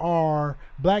to our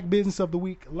Black Business of the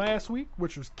Week last week,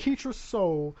 which was Keitra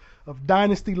Soul of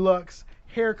Dynasty Luxe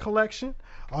Hair Collection.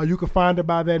 You can find her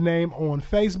by that name on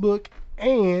Facebook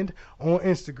and on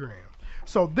Instagram.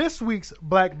 So this week's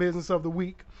Black Business of the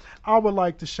Week, I would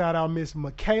like to shout out Miss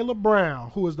Michaela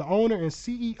Brown, who is the owner and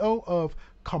CEO of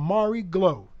Kamari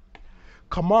Glow.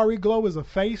 Kamari Glow is a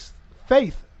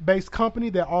faith-based company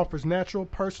that offers natural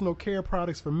personal care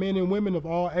products for men and women of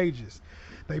all ages.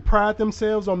 They pride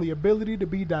themselves on the ability to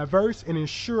be diverse and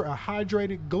ensure a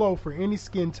hydrated glow for any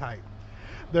skin type.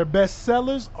 Their best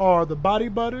sellers are the body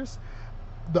butters,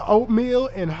 the oatmeal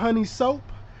and honey soap.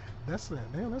 That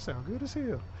sounds good as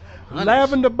hell.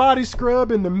 Lavender body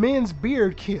scrub and the men's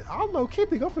beard kit. I don't know, kid,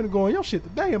 think I'm finna go on your shit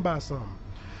today and buy something.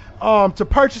 To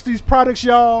purchase these products,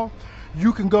 y'all,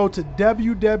 you can go to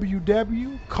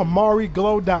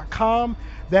www.kamariglow.com.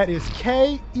 That is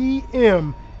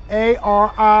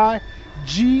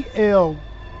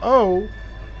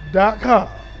KEMARIGLO.com.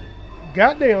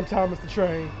 Goddamn, Thomas the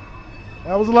Train.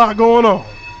 That was a lot going on.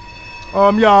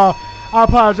 Y'all, I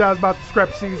apologize about the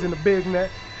discrepancies in the big net.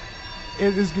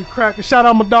 It's good cracking. Shout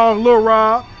out my dog, Lil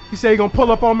Rob. He said he gonna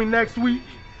pull up on me next week.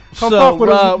 Come fuck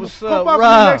with us. Come fuck with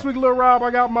me next week, Lil Rob.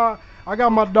 I got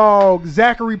my dog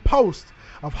Zachary Post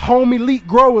of Home Elite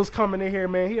Growers coming in here,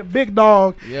 man. He a big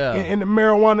dog in the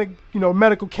marijuana,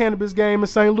 medical cannabis game in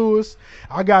St. Louis.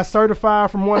 I got certified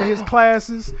from one of his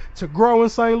classes to grow in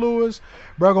St. Louis.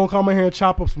 Bro, gonna come in here and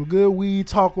chop up some good weed,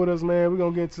 talk with us, man. We're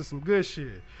gonna get into some good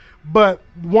shit. But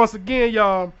once again,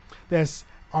 y'all, that's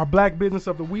our Black Business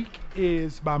of the Week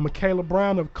is by Michaela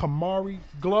Brown of Kamari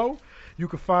Glow. You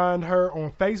can find her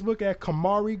on Facebook at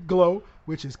Kamari Glow,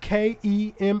 which is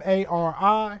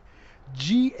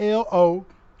KEMARIGLO,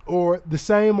 or the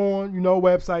same on,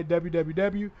 website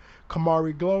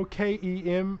www.kamariglow,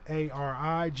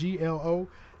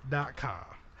 KEMARIGLO.com.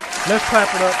 Let's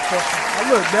clap it up.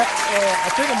 Look, I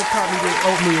think I'm gonna copy this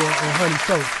oatmeal and honey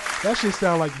soap. That shit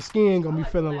sound like your skin gonna be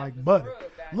feeling like butter.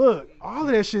 Look, all of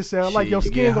that shit sound like your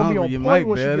skin gonna be on point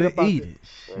when you get up out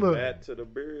there. Look, that to the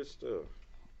beard stuff.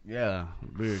 Yeah,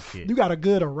 beard kit. You got a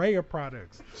good array of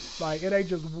products. Like, it ain't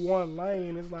just one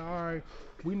lane. It's like, all right,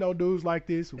 we know dudes like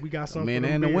this. We got something men for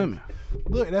and the women.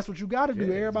 Look, that's what you got to do.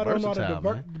 Yeah, everybody don't know how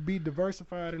to be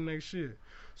diversified in their shit.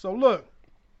 So look,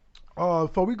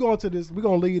 before we go into this, we're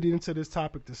gonna lead into this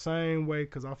topic the same way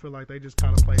because I feel like they just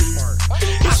kind of play a part.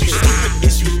 Is you stupid?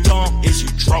 Is you dumb? Is you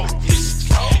drunk?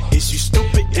 Is you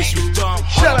stupid? Is you dumb?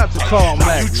 Shout out to Carl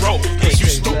Mack. You drunk? Is you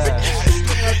stupid?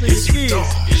 Is you dumb?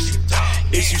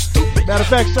 Is you stupid? Matter of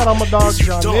fact, shout out my dog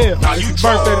John Neal. It's his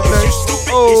birthday today.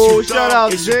 Oh, shout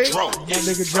out Jay. My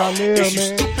nigga John Neal, man.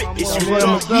 Is you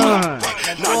dumb?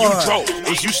 Now you drunk?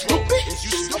 Is you stupid?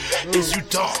 Is you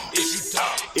dumb?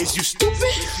 Is you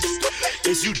stupid?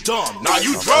 Is you dumb? Now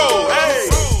you drunk? Hey.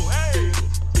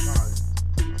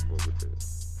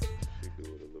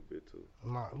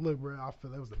 Look, bro, I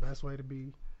feel that was the best way to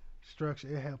be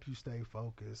structured. It helps you stay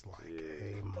focused. Like,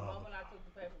 hey, mom.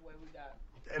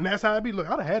 And that's how it be. Look,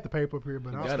 I'd have had the paper up here,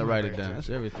 but I gotta write it down. That's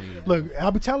everything. Look,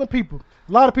 I'll be telling people,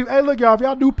 a lot of people, hey, look, y'all, if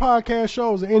y'all do podcast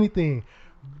shows or anything,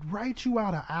 write you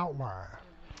out an outline.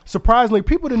 surprisingly,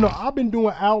 people didn't know I've been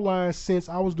doing outlines since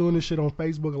I was doing this shit on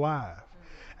Facebook Live.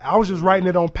 I was just writing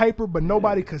it on paper, but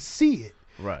nobody could see it.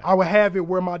 Right. I would have it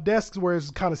where my desk, where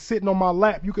it's kind of sitting on my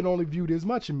lap. You can only view this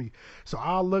much of me. So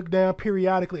I'll look down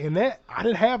periodically, and that I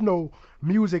didn't have no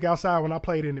music outside when I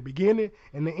played in the beginning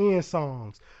and the end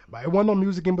songs. But it wasn't no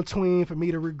music in between for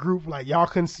me to regroup. Like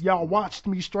y'all watched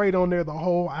me straight on there the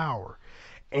whole hour.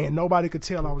 And nobody could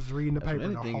tell I was reading the paper the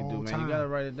Anything whole you do, man, time. you gotta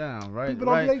write it down.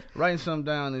 Writing something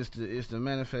down is the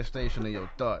manifestation of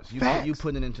your thoughts. You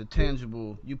putting it into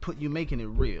tangible. You making it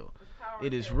real.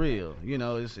 It is real. You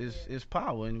know, it's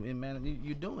power, and man,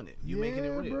 you doing it. You making it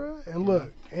real. Bruh. And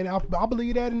look, and I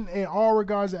believe that in all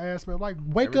regards and aspects. Like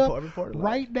wake up,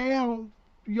 write down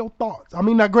your thoughts. I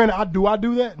mean, now granted, I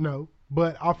do that? No,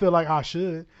 but I feel like I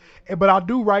should. But I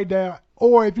do write down.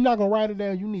 Or if you're not gonna write it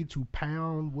down, you need to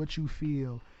pound what you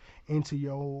feel into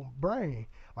your brain.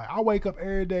 Like I wake up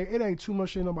every day, it ain't too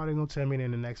much shit nobody gonna tell me that in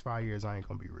the next 5 years I ain't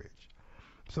gonna be rich.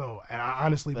 So, and I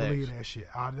honestly believe that shit.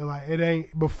 It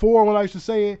ain't before when I used to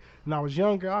say it when I was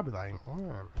younger. I'd be like,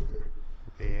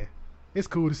 yeah, it's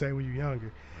cool to say when you're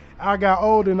younger. I got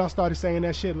older and I started saying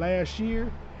that shit last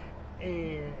year,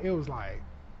 and it was like,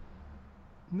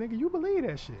 nigga, you believe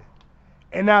that shit.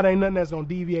 And now there ain't nothing that's gonna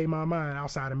deviate my mind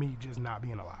outside of me just not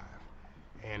being alive.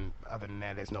 And other than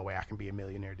that, there's no way I can be a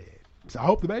millionaire dead. So I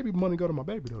hope the baby money go to my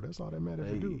baby though. That's all that matters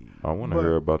to do. I want to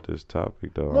hear about this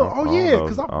topic though. Look,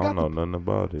 I don't know nothing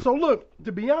about it. So look,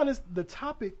 to be honest, the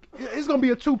topic it's gonna be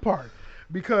a 2-part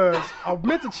because I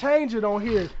meant to change it on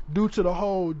here due to the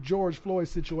whole George Floyd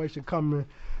situation coming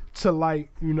to light,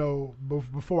 you know,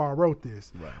 before I wrote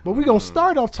this. Right. But we're gonna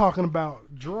start off talking about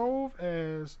Drove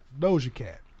as Doja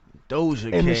Cat.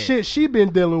 And the shit she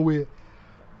been dealing with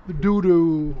due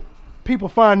to people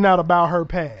finding out about her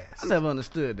past. I never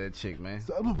understood that chick, man.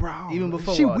 Bro, even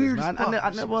before she all weird this, as fuck.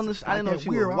 I never understood. I didn't know she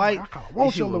weird. was white.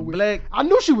 She was black. I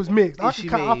knew she was mixed. I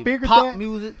figured pop that.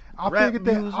 Music, I figured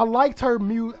that. Music. I liked her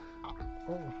music.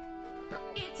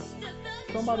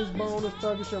 Somebody's blowing this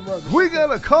Turkish and rugby. We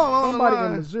got a call on somebody the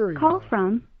line. In Missouri. Call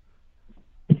from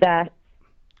that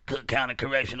Cook County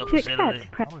Correctional Facility.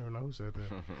 I don't even know who said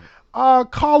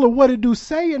that. Caller, what it do?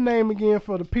 Say your name again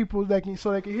for the people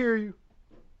so they can hear you.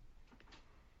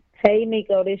 Hey,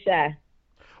 Nico, this Shy.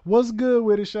 What's good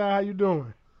with it, Shy? How you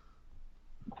doing?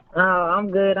 Oh,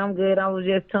 I'm good. I was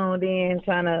just tuned in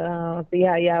trying to see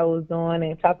how y'all was doing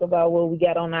and talk about what we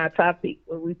got on our topic.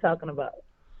 What we talking about?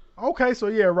 Okay, so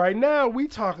yeah, right now we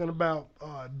talking about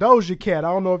Doja Cat.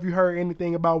 I don't know if you heard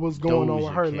anything about what's going on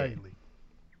with her lately.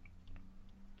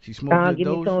 She smoked give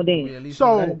me tuned in.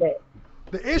 So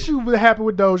the issue that happened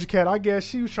with Doja Cat, I guess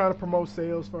she was trying to promote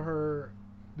sales for her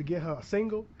to get her a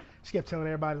single. She kept telling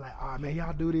everybody like, "Oh man,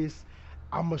 y'all do this.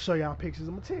 I'm gonna show y'all pictures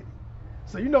of my titty."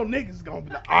 So you know niggas gonna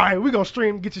be like, "All right, we gonna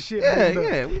stream, get your shit."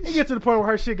 Yeah. And get to the point where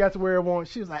her shit got to where it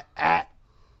wants. She was like,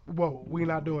 whoa, we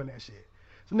not doing that shit."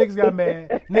 So niggas got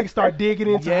mad. Niggas start digging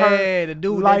into her. Yeah, the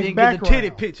dude life that didn't background. get the titty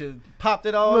picture popped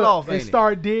it all off. They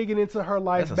start digging into her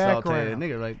life That's background. A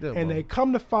nigga right there, and boy. they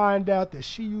come to find out that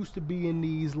she used to be in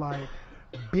these like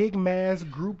big mass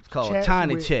group called chats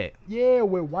Tiny with, Chat. Yeah,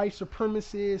 with white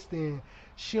supremacists, and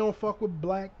she don't fuck with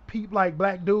black people, like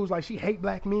black dudes, like she hate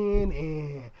black men,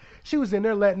 and she was in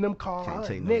there letting them call her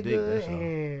nigga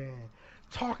and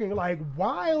talking like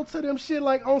wild to them shit,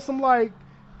 like on some like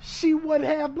she wasn't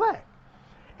half black.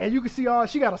 And you can see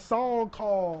she got a song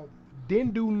called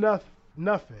Didn't Do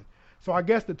Nothing. So I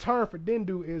guess the term for didn't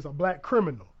do is a black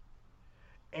criminal.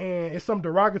 And it's some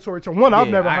derogatory term. I've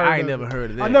never heard of it. I ain't never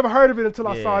heard of that. I never heard of it until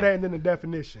I saw that and then the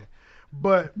definition.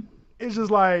 But it's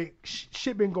just like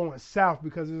shit been going south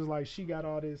because it's like she got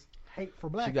all this hate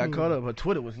for black people. She got caught up. Her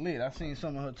Twitter was lit. I seen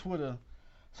some of her Twitter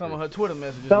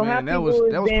messages, so man. How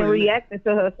people been reacting to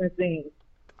her since then?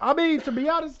 I mean, to be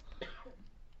honest,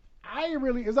 I ain't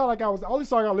really. It's not like I was. The only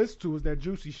song I listened to was that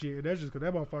Juicy shit. That's just because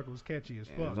that motherfucker was catchy as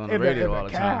fuck. It was on the radio all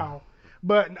the time.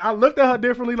 But I looked at her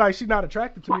differently. Like she's not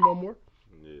attracted to me no more.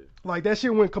 Yeah. Like that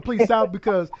shit went complete south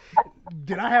because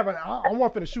did I have I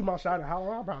wasn't finna shoot my shot at how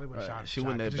I probably would have shot. She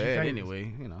wasn't that bad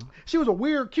anyway, you know. She was a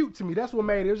weird cute to me. That's what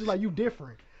made it. It was just like you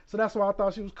different. So that's why I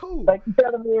thought she was cool. Like you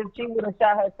telling me if she would have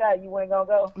shot her shot, you ain't gonna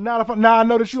go? Now I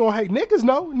know that you don't hate niggas.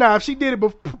 No. Now if she did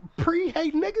it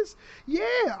pre-hate niggas, yeah,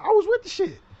 I was with the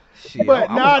shit. But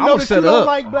now I know that you don't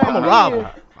like black men.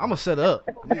 I'm gonna set up.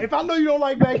 If I know you don't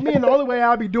like black men, the only way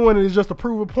I'll be doing it is just to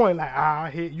prove a point.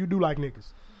 Like, you do like niggas.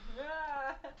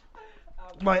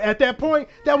 Like at that point,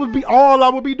 that would be all I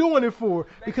would be doing it for.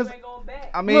 Because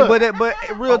I mean, look, but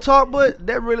real talk, but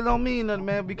that really don't mean nothing,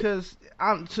 man. Because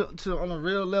on a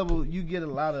real level, you get a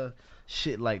lot of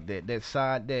shit like that.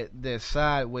 That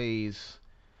sideways.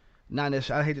 not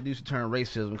necessarily, I hate to use the term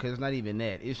racism because it's not even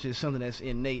that. It's just something that's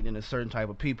innate in a certain type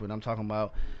of people. And I'm talking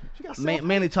about,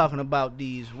 mainly talking about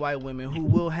these white women who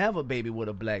will have a baby with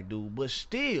a black dude, but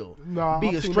still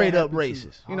be a straight up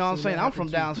racist. You know what I'm saying? I'm from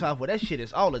down south where that shit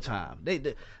is all the time.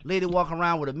 The lady walking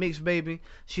around with a mixed baby.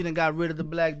 She done got rid of the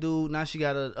black dude. Now she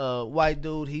got a white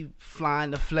dude. He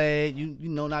flying the flag. You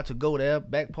know not to go there.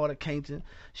 Back part of Canton.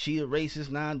 She a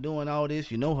racist now doing all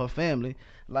this. You know her family.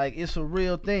 Like, it's a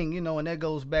real thing, you know, and that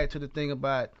goes back to the thing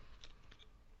about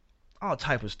all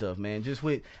type of stuff, man. Just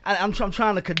with, I'm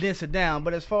trying to condense it down,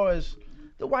 but as far as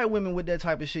the white women with that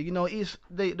type of shit, you know, it's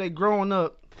they growing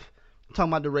up, I'm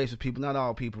talking about the racist people, not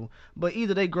all people, but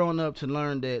either they growing up to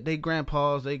learn that they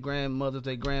grandpas, they grandmothers,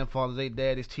 they grandfathers, they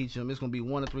daddies teach them it's gonna be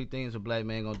one of three things a black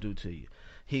man gonna do to you.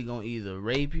 He gonna either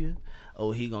rape you,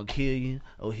 or he gonna kill you,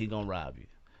 or he gonna rob you.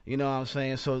 You know what I'm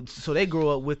saying? So they grow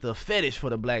up with a fetish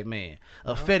for the black man.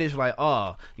 A fetish like,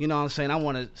 oh, you know what I'm saying? I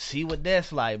want to see what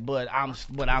that's like, but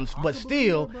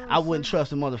still, I wouldn't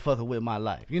trust a motherfucker with my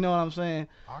life. You know what I'm saying?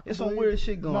 It's some weird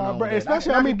shit going on. Bro,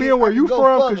 especially, being where you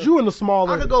from, because you in the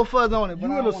smaller. I could go further on it,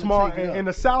 but you in the small, in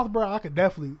the South, bro, I could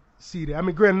definitely see that. I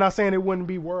mean, granted, not saying it wouldn't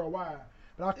be worldwide,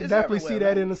 but I could definitely see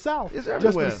that in the South. It's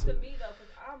everywhere. To me, though,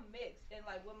 because I'm mixed, and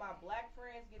like when my black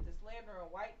friends get to slandering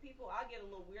white people, I get a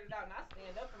little weirded out, and I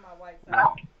stand up for my white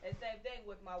side. And same thing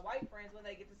with my white friends when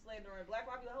they get to slandering black,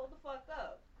 I be like, hold the fuck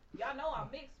up. Y'all know I'm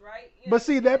mixed, right? You know but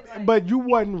see that, like, but you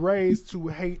wasn't raised to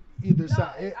hate either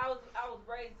side. I was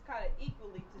raised kind of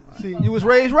equally to see. You was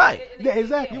raised right. Yeah,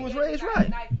 exactly. You was raised right.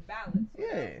 Nice balance.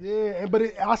 Yeah.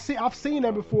 But I've seen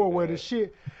that before where the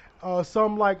shit.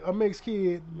 Some like a mixed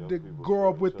kid that grow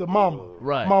up with the mama,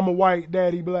 right? Mama white,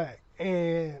 daddy black,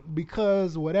 and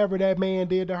because whatever that man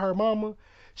did to her mama,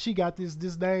 she got this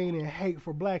disdain and hate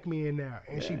for black men now,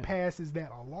 and she passes that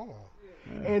along.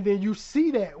 And then you see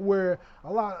that where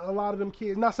a lot of them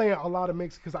kids, not saying a lot of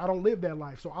mixed because I don't live that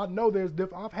life, so I know there's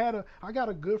I got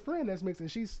a good friend that's mixed,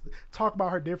 and she's talked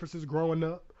about her differences growing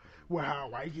up. Well, how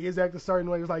white kids act a certain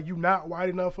way. It's like you not white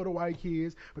enough for the white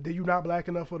kids, but then you not black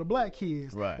enough for the black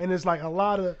kids. Right. And it's like a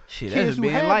lot of shit, kids who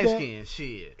have light that, skin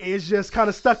shit. It's just kind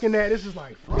of stuck in that. It's just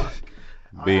like, fuck.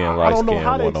 Being I light don't know skin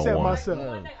how to accept 101. myself.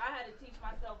 One thing I had to teach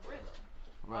myself rhythm.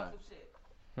 Right.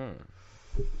 Some shit.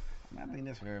 I think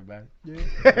that's for everybody. Yeah.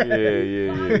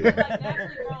 Like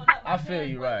naturally growing up, I feel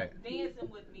you, right. Dancing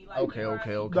with me, like, Okay. No,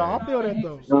 I feel that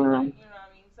though. You know what I mean?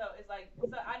 So it's like,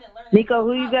 I didn't learn that. Nico,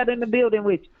 who you got in the building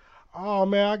with you? Oh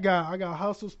man, I got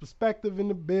Hustle's Perspective in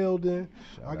the building.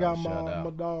 I got shout my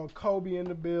dog Kobe in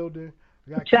the building.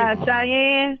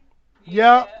 Cheyenne.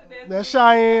 Yep, that's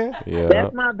Cheyenne. Yeah.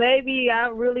 That's my baby. I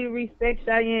really respect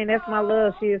Cheyenne. That's my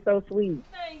love. She is so sweet.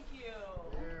 Thank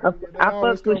you. I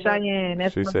fuck with Cheyenne.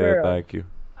 That's She my said girl. thank you.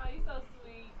 Oh, you so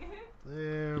sweet.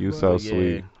 Yeah, You but- so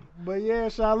sweet. But yeah,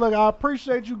 Shy, look, I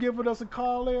appreciate you giving us a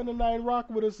call in tonight and rock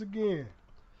with us again.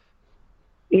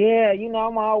 Yeah, you know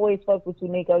I'm always fuck with you,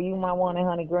 Nico. You my one in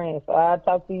 100 grand. So I'll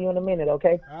talk to you in a minute,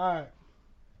 okay? All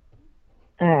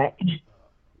right.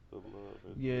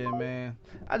 Yeah, man.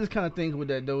 I just kind of think with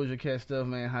that Doja Cat stuff,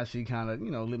 man, how she kind of,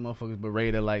 let motherfuckers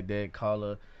berate her like that, call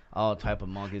her all type of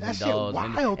monkeys and That shit dogs,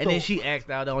 wild, and then though. she acts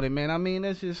out on it, man. I mean,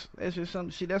 that's just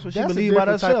something. That's what she That's a believes about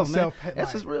different type herself, of man. self-hate, That's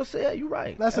like- just real sad. You're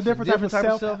right. That's a different type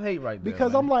of self-hate right there.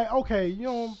 Because man. I'm like, okay,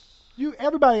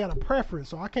 everybody got a preference,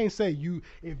 so I can't say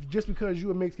if just because you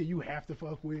a mixed kid, you have to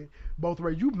fuck with both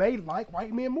races. You may like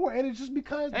white men more, and it's just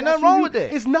because Ain't that's nothing wrong who with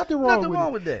that. It's nothing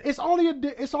wrong with that. It's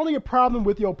only a problem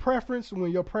with your preference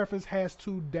when your preference has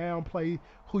to downplay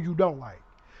who you don't like.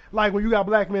 Like when you got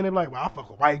black men, they're like, well, I fuck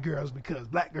with white girls because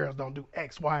black girls don't do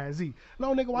X, Y, and Z.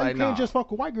 No, nigga, why Like, you can't nah. just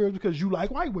fuck with white girls because you like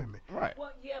white women? Right.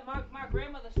 Well, yeah, my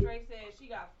grandmother straight said she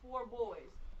got 4 boys,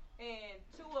 and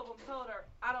 2 of them told her,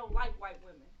 I don't like white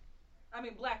women. I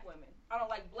mean, black women. I don't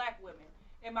like black women.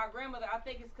 And my grandmother, I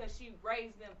think it's because she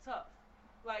raised them tough.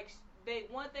 Like,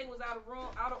 one thing was out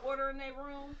of order in their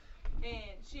room,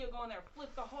 and she'll go in there,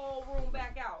 flip the whole room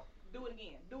back out, do it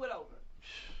again, do it over.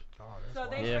 So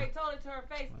they straight told it to her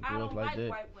face, I don't like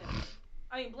white women.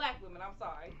 I mean, black women, I'm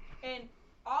sorry. And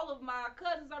all of my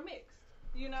cousins are mixed,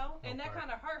 and that kind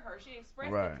of hurt her. She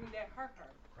expressed it to me that hurt her.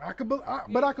 I could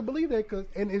believe that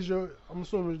I'm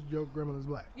assuming your grandmother's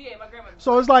black. Yeah, my grandmother.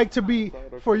 So it's like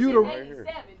for you to She's 87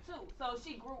 too, so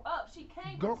she grew up. She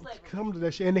came from slavery. come to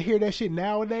that shit and to hear that shit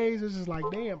nowadays, it's just like,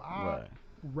 damn, I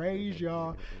raised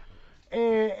y'all,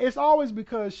 and it's always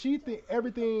because she think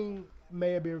everything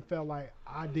may have been felt like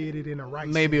I did it in the right.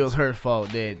 Maybe sense. it was her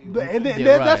fault that. And then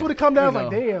that's what it come down.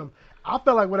 Like, damn, I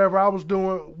felt like whatever I was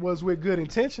doing was with good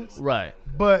intentions. Right.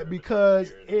 But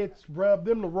because it's rubbed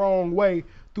them the wrong way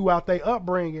throughout their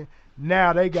upbringing,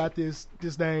 Now they got this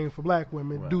thing for black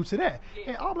women due to that.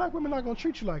 And all black women not gonna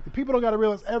treat you like that. People don't gotta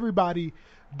realize everybody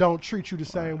don't treat you the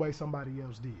same way somebody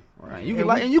else did. Right. You can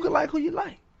like who you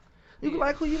like. You can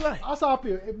like who you like. That's how I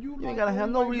feel. If you ain't gotta have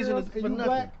no reason for nothing.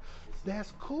 Black,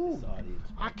 that's cool.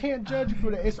 I can't judge you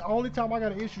for that. It's the only time I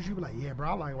got an issue. You be like, yeah, bro,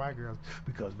 I like white girls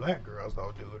because black girls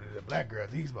don't do it. And black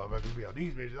girls, these motherfuckers be on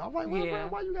these bitches. I'm like, bro,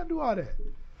 why you gotta do all that?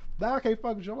 Now I can't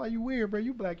fuck with you. I'm like, you weird, bro.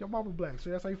 You black. Your mama black.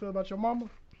 So that's how you feel about your mama?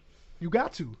 You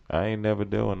got to. I ain't never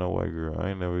dealt with no white girl. I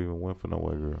ain't never even went for no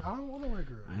white girl. I don't want no white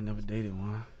girl. I ain't never dated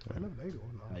one. I never dated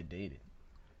one. No. I dated.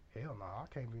 Hell no, I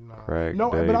can't be no.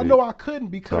 But I know I couldn't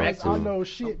because I know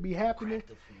shit be happening,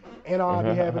 and I'll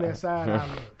be having that side eye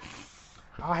look.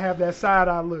 I have that side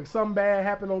eye look. Something bad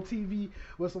happened on TV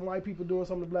with some white people doing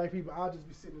something to black people. I'll just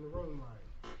be sitting in the room like,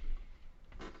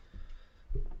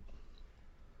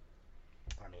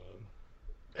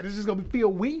 and it's just gonna feel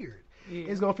weird. Yeah.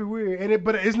 It's gonna feel weird,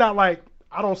 but it's not like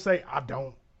I don't say I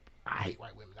hate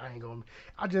white women. I ain't gonna.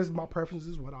 My preference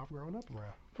is what I've grown up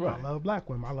around. Right. I love black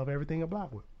women. I love everything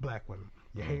about black women.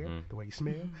 Your hair, the way you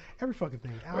smell, every fucking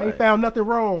thing. I ain't found nothing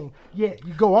wrong yet.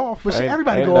 You go off, but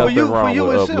everybody go off. For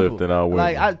you, it's simple.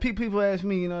 Like people ask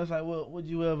me, it's like, well, would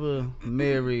you ever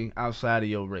marry outside of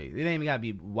your race? It ain't even gotta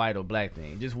be white or black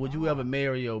thing. Just would you ever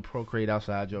marry or procreate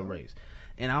outside your race?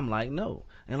 And I'm like, no.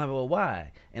 And I'm like, well,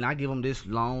 why? And I give them this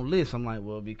long list. I'm like,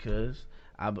 well, because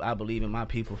I believe in my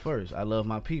people first. I love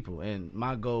my people. And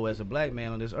my goal as a black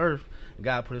man on this earth,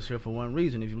 God put us here for one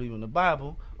reason. If you believe in the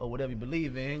Bible or whatever you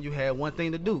believe in, you have one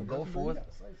thing to do. Go forth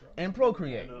and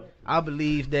procreate. I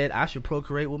believe that I should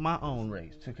procreate with my own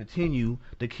race to continue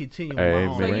with my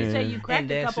own race. So you say you cracked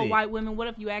a couple white women. What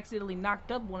if you accidentally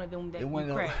knocked up one of them that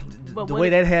you cracked? The way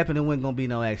that happened, it wasn't going to be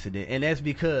no accident. And that's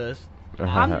because...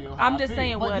 I'm just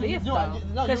saying what if though,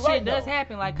 because shit does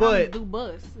happen, like cops do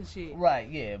bust and shit. Right,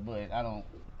 yeah, but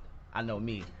I know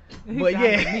me. But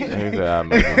yeah,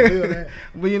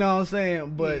 but you know what I'm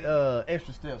saying. But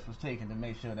extra steps was taken to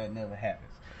make sure that never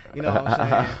happens. You know what I'm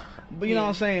saying. But you know what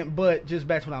I'm saying. But just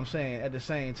back to what I'm saying. At the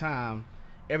same time,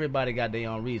 everybody got their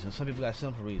own reasons. Some people got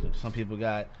simple reasons. Some people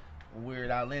got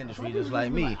weird outlandish reasons like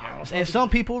me, and some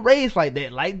people raised like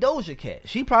that, like Doja Cat.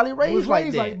 She probably raised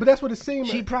like that. But that's what it seemed.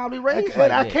 She probably raised like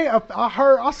that. I can't.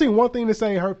 I seen one thing that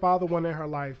say her father wasn't in her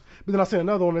life, but then I seen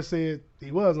another one that said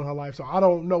he was in her life. So I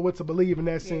don't know what to believe in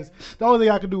that sense. The only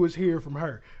thing I can do is hear from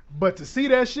her. But to see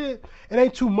that shit, it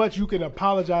ain't too much you can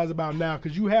apologize about now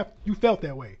because you felt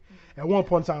that way at one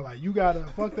point in time. Like you gotta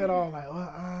fuck that all. Like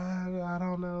I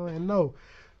don't know and no.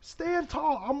 Stand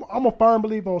tall. I'm a firm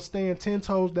believer on staying 10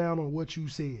 toes down on what you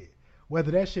said.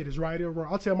 Whether that shit is right or wrong.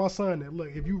 I'll tell my son that, look,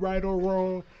 if you right or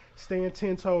wrong, stand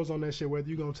 10 toes on that shit, whether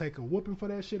you're going to take a whooping for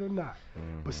that shit or not.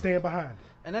 But stand behind it.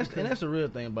 And that's the real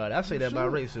thing about it. I say that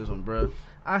about racism, bro.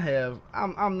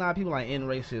 I'm not people like end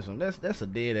racism. That's a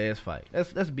dead ass fight.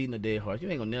 That's beating a dead horse. You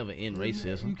ain't gonna never end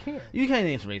racism. You can't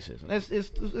end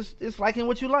racism. It's liking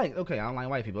what you like. Okay, I don't like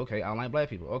white people. Okay, I don't like black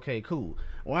people. Okay, cool.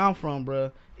 Where I'm from,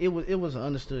 bro, it was an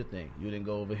understood thing. You didn't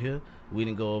go over here. We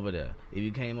didn't go over there. If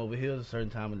you came over here, it's a certain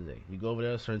time of the day. You go over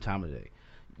there, a certain time of the day.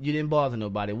 You didn't bother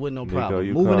nobody. It wasn't no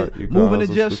problem. Moving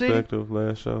to Jeff City.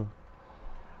 Last show,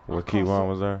 where Keywan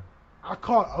was there. I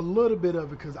caught a little bit of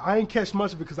it because I ain't catch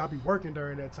much of it because I be working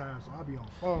during that time, so I be on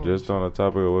the phone. Just on the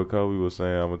topic of what Kobe was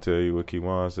saying, I'm gonna tell you what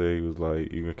Keywan said. He was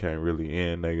like, you can't really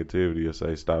end negativity or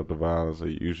say stop the violence. Or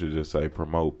you should just say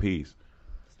promote peace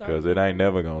because it ain't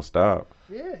never gonna stop.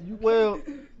 Yeah, you. Well,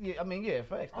 yeah, I mean, yeah,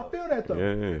 facts. I feel that though.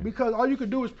 Yeah. Because all you can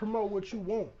do is promote what you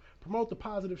want. Promote the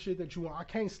positive shit that you want. I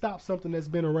can't stop something that's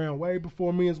been around way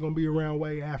before me. It's gonna be around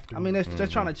way after. I mean,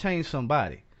 that's trying to change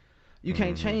somebody. You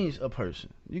can't change a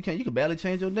person. You can barely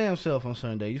change your damn self on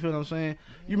certain days. You feel what I'm saying?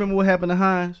 You remember what happened to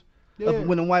Hines? Yeah.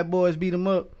 When the white boys beat him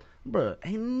up? Bruh,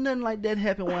 ain't nothing like that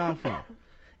happen where I'm from.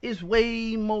 It's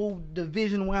way more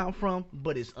division where I'm from,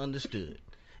 but it's understood.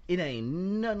 It ain't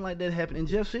nothing like that happen in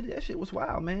Jeff City. That shit was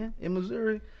wild, man. In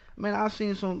Missouri, man, I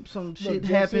seen some shit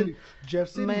happen. Jeff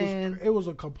City, man, it was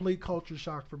a complete culture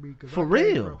shock for me. For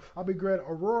real. I'll be great.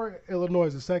 Aurora, Illinois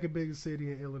is the second biggest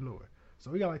city in Illinois. So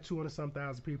we got like 200-some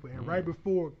thousand people. And right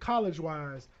before,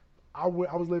 college-wise, I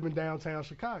was living downtown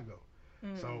Chicago.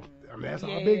 So, I mean, that's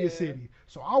our biggest city.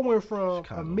 So I went from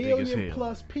Chicago, 1 million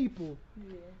plus people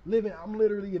living, I'm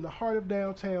literally in the heart of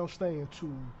downtown staying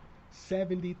to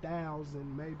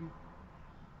 70,000 maybe.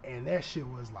 And that shit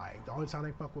was like, the only time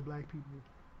they fuck with black people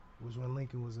was when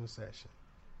Lincoln was in session.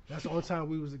 That's the only time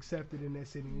we was accepted in that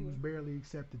city. We was barely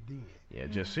accepted then. Yeah,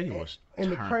 Jeff City was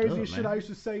and the craziest shit I used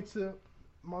to say to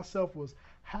myself was,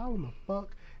 how in the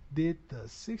fuck did the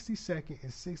 62nd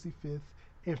and 65th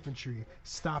infantry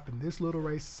stopping this little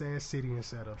racist ass city and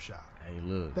set up shop. Hey,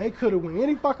 look. They could have went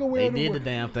any fucking way. They did the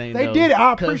damn thing. They though, did it.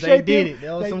 I appreciate they did them. it.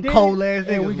 That was they some did cold it. ass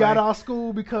niggas. And we got man. our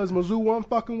school because Mizzou wasn't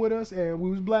fucking with us, and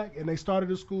we was black, and they started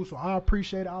the school. So I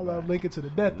appreciate it. I love Lincoln to the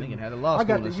death. Lincoln had a law I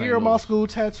got school the in year of St. my Louis. school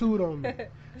tattooed on me,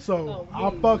 so I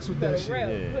fucks with that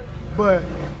shit. Yeah. But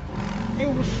it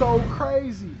was so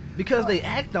crazy. Because they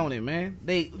act on it, man.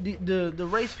 The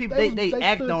race people they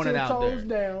act stood on it 10 out there. toes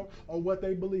down on what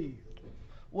they believe.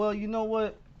 Well, you know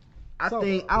what? I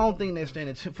don't think they're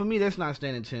standing. For me, that's not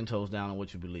standing 10 toes down on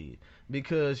what you believe,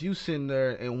 because you sitting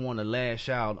there and want to lash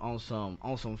out on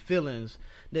some feelings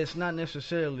that's not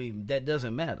necessarily, that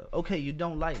doesn't matter. Okay, you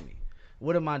don't like me.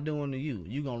 What am I doing to you?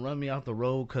 You gonna run me off the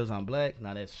road because I'm black?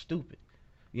 Now that's stupid.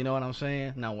 You know what I'm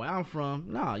saying? Now where I'm from,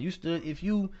 nah, you stood.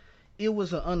 It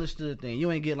was an understood thing.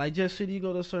 You ain't get like Just City. You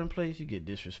go to a certain place, you get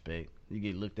disrespect. You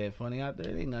get looked at funny out there.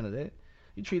 It ain't none of that.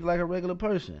 You treated like a regular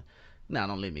person. Now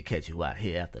don't let me catch you out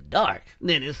here after dark.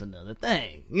 Then it's another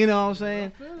thing. You know what I'm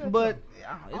saying? But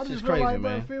it's just crazy, like,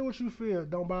 man. Feel what you feel.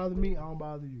 Don't bother me. I don't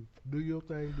bother you. Do your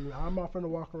thing. I'm not finna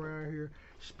walk around here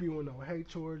spewing no hate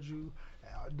towards you.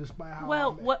 Despite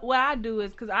how what I do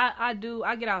is, because I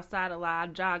get outside a lot, I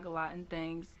jog a lot and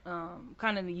things, kind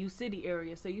of in the U City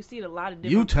area, so you see a lot of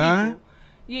different people.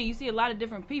 Yeah, you see a lot of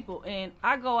different people, and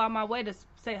I go out my way to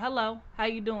say hello, how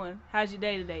you doing, how's your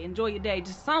day today, enjoy your day,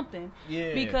 just something.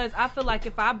 Yeah. Because I feel like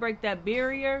if I break that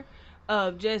barrier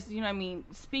of just,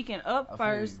 speaking up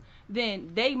first,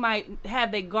 then they might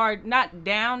have their guard not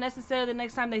down necessarily the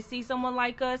next time they see someone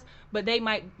like us, but they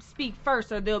might speak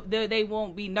first, or they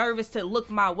won't be nervous to look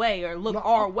my way or look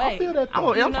our way. I feel that.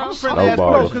 I'm friendly as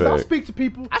because I speak to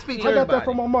people. I speak to I got everybody. that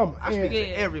from my mama. I speak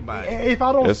to everybody. And if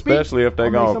I don't especially if they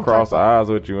gonna cross eyes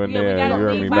with you and then you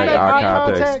hear me make eye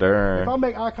contact stern. If I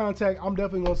make eye contact, I'm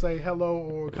definitely gonna say hello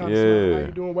or kind of how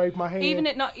you doing, wave my hand.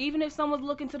 Even if someone's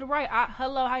looking to the right,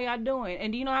 hello, how y'all doing?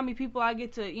 And do you know how many people I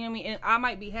get to, and I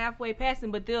might be halfway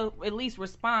passing, but they'll at least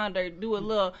respond or do a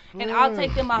little, and I'll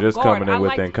take them off just guard. coming in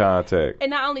within contact. And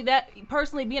not only that,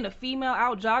 personally being a female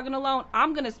out jogging alone,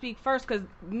 I'm gonna speak first, because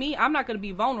I'm not gonna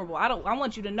be vulnerable. I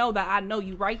want you to know that I know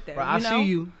you right there. Right, I see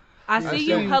you. I see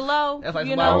you. Hello. That's like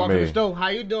somebody walking to the store. How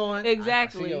you doing?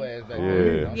 Exactly. I see your ass back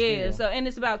there. Yeah. So, and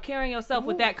it's about carrying yourself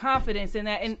with that confidence and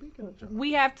that. And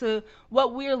we have to.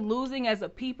 What we're losing as a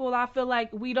people, I feel like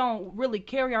we don't really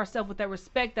carry ourselves with that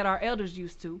respect that our elders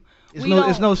used to.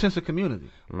 It's no sense of community.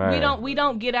 Man. We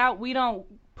don't get out. We don't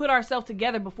put ourselves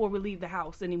together before we leave the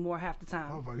house anymore half the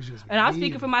time. And I'm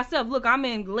speaking for myself. Look, I'm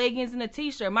in leggings and a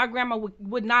t-shirt. My grandma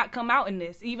would not come out in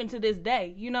this, even to this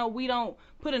day. We don't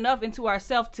put enough into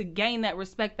ourselves to gain that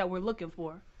respect that we're looking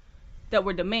for, that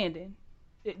we're demanding.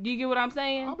 Do you get what I'm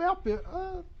saying? I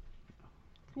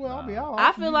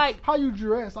feel like how you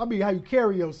dress. I mean, how you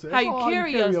carry yourself. How you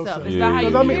carry yourself. It's Yeah. about how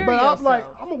you carry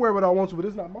yourself. I'm gonna wear what I want to, but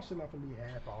it's not my shit. Not gonna be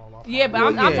half all off. Yeah, but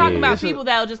I'm talking about people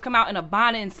that'll just come out in a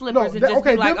bonnet and slippers and just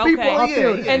be like,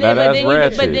 okay. And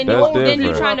then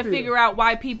you're trying to figure out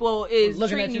why people is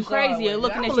treating you crazy or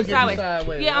looking at you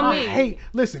sideways. Yeah, I mean,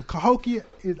 listen, Cahokia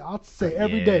is, I'll say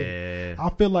every day, I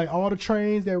feel like all the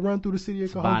trains that run through the city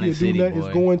of Cahokia is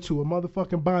going to a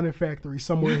motherfucking bonnet factory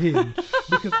somewhere hidden.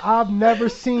 Because I've never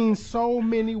seen so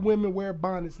many women wear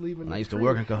bonnets leaving. I used to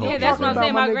work in Cahokia. Yeah, that's what I'm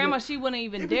saying. My grandma, she wouldn't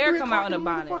even dare come out in a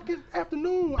bonnet.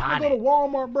 Afternoon, I go to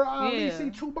Walmart, bro. I only see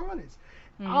 2 bonnets.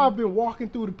 I've been walking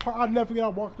through the park. I never forget. I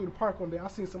walked through the park one day. I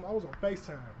was on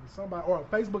FaceTime with somebody or on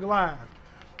Facebook Live.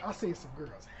 I seen some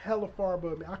girls hella far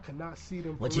above me. I could not see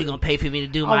them. What you gonna pay for me to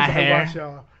do my hair? Watch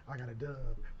y'all. I got a dub.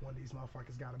 One of these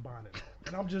motherfuckers got a bonnet.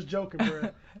 And I'm just joking, bro.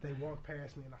 They walked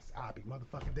past me and I said, I'll be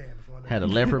motherfucking damned if one of them had a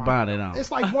leopard bonnet on.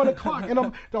 It's like 1 o'clock,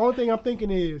 and the only thing I'm thinking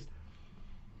is,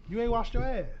 you ain't washed your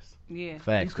ass. Yeah.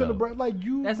 Facts. You like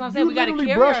you. That's what I'm saying. We gotta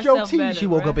carry brush your ourselves teeth. better, She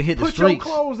woke up and hit the Put streets.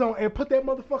 your clothes on and put that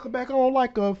motherfucker back on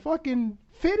like a fucking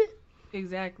fitted.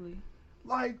 Exactly.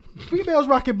 Like females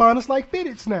rocking bonnets like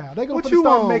fitteds now. They gonna What you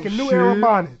start on, making new shit? era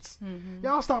bonnets. Mm-hmm.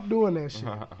 Y'all stop doing that shit.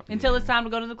 Until it's time to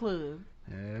go to the club.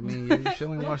 Yeah, I mean, you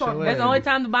shouldn't wash your ass. That's the only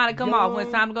time the bonnet come off, when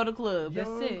it's time to go to the club. That's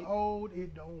it. Old,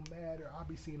 it don't matter. I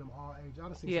be seeing them all age.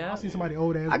 I seen somebody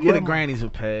old ass. I get a granny's a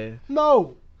pass.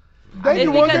 No.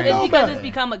 It's because it's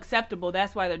become acceptable.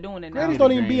 That's why they're doing it now. Grannies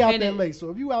don't even be out that late. So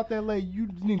if you out that late, you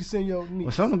need to send your niece.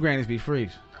 Well, some of them grannies be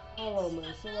freaks. Hold on,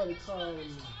 man. Somebody calling me.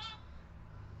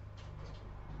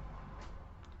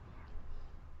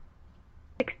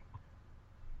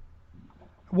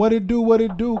 What it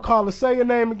do? Caller, say your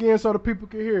name again so the people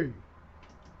can hear you.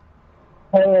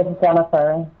 Hey, it's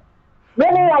Jennifer.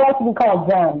 Really, I like to be called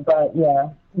Jen, but yeah,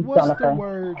 it's What's Jennifer. the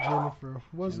word, Jennifer?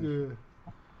 What's good?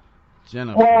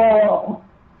 Jennifer. Well,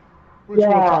 What you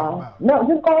want to talk about? No,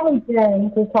 just call me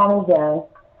Jen. Just call me Jen.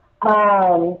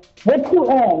 With 2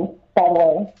 N's, by the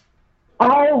way.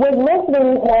 I was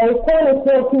listening and I was trying to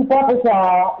still keep up with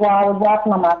y'all while I was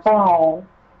watching on my phone.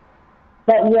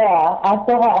 But yeah, I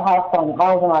still had a house phone.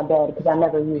 I was in my bed because I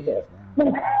never used it.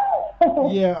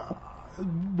 Yeah.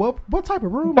 What type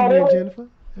of room are you in, Jennifer?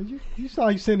 You sound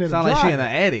like you're sitting in a Sound like she in an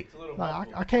attic. Like,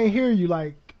 I can't hear you.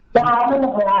 Like. No, I'm in the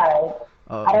garage.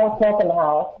 I don't smoke in the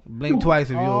house. Blink twice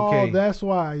if you're okay. Oh, that's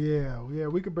why. Yeah,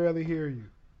 we could barely hear you.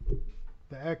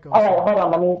 The echo. All right,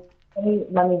 hold on.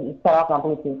 Let me set off my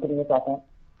Bluetooth. Give me a second.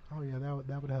 Oh yeah,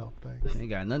 that would help. Thanks. Ain't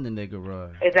got nothing in their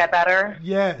garage. Is that better?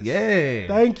 Yes. Yeah.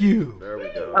 Thank you. There we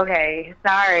go. Okay.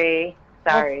 Sorry.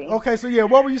 Okay, so yeah,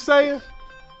 what were you saying?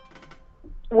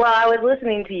 Well, I was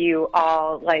listening to you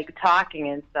all like talking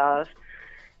and stuff,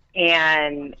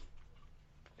 and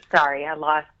sorry, I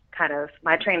lost kind of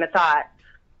my train of thought.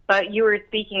 But you were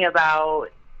speaking about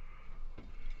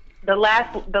the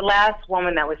last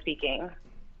woman that was speaking.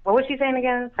 What was she saying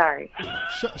again? Sorry.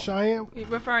 Cheyenne?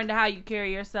 Referring to how you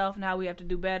carry yourself and how we have to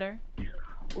do better.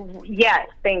 Yes,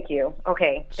 thank you.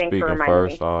 Okay, thanks for reminding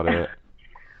first, me. all that.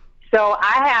 So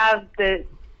I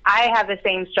have the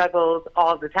same struggles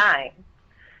all the time.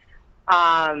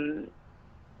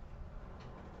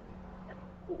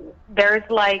 There's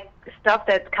like stuff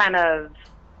that's kind of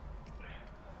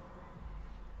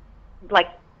like,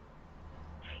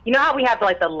 you know how we have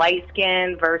like the light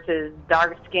skin versus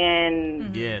dark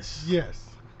skin Yes.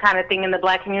 kind of thing in the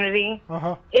black community?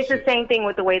 Uh-huh. It's the same thing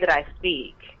with the way that I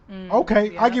speak.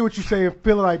 Okay, I get what you're saying.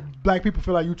 Feeling like black people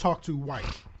feel like you talk too white.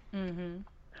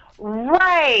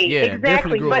 Right, Yeah, exactly.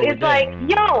 definitely grew But up it's with that. like,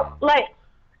 yo, like,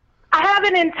 I have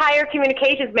an entire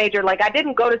communications major. Like, I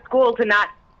didn't go to school to not,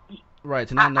 Right,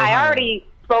 to not know I how already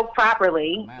spoke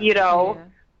properly, you know,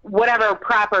 whatever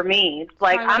proper means.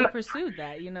 Like, I pursued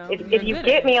that, you know. if you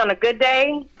get me on a good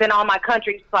day, then all my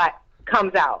country spot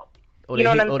comes out. Or You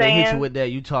know what I'm they hit saying? you with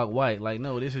that, you talk white. Like,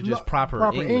 no, this is just proper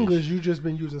English. English. You just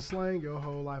been using slang your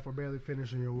whole life or barely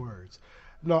finishing your words.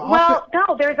 No, Well,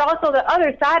 no, there's also the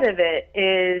other side of it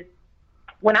is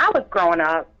when I was growing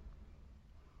up,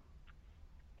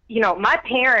 you know, my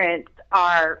parents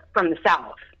are from the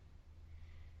South.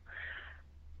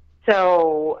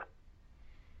 So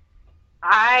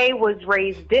I was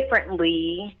raised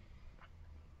differently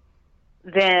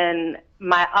than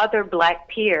my other black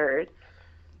peers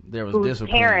There was whose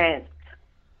discipline. parents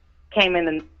came in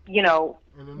the, you know,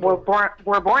 were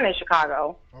born in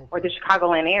Chicago or the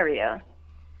Chicagoland area.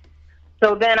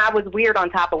 So then I was weird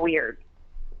on top of weird.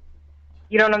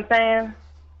 You know what I'm saying?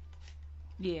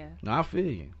 Yeah. No, I feel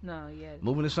you. No, yeah.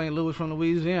 Moving to St. Louis from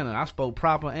Louisiana, I spoke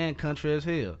proper and country as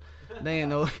hell. They ain't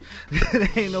know, they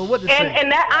ain't know what to say.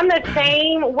 And that I'm the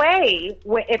same way.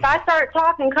 If I start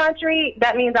talking country,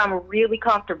 that means I'm really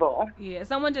comfortable. Yeah,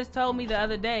 someone just told me the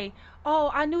other day,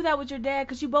 oh, I knew that was your dad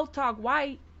because you both talk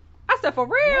white. I said, for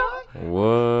real?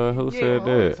 What? Who said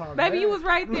that? Baby, you was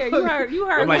right there. You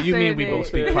heard I'm like, who you said mean we that. both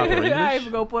speak proper English? I ain't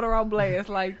even gonna put her on blast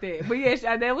like that. But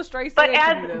yeah, that was straight But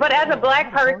said to me. as a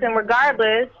black person,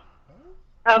 regardless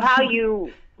of how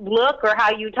you look or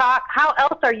how you talk, how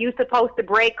else are you supposed to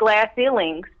break glass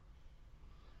ceilings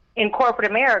in corporate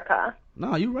America?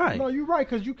 No, you're right. No, you're right,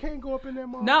 because you can't go up in there.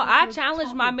 No, I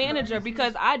challenged my manager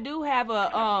because I do have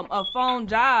a phone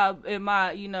job in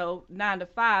my 9 to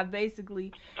 5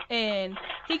 basically, and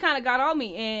he kind of got on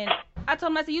me, and I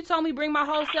told him, I said, you told me bring my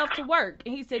whole self to work,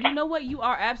 and he said, you know what, you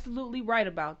are absolutely right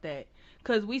about that,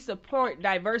 because we support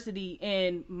diversity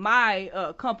in my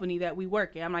company that we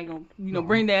work at. I'm not gonna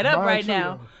bring that up right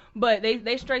now, but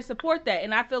they straight support that,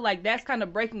 and I feel like that's kind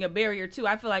of breaking a barrier too.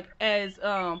 I feel like as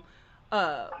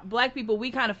black people,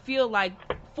 we kind of feel like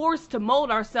forced to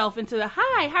mold ourselves into the,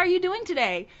 hi, how are you doing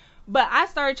today? But I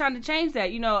started trying to change that,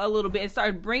 a little bit, and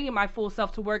started bringing my full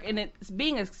self to work, and it's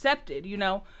being accepted,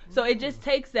 So it just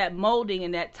takes that molding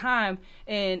and that time,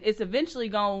 and it's eventually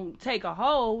going to take a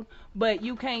hold, but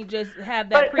you can't just have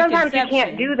that preconception. But sometimes you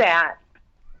can't do that.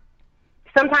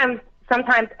 Sometimes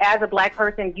as a black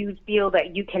person, you feel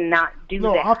that you cannot do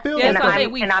that. I feel that's what I'm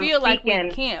saying. We feel like we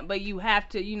can't, but you have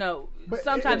to,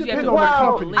 sometimes you have to.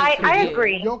 Well, I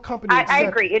agree. Your company I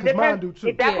agree. It depends.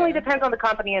 It definitely Yeah. depends on the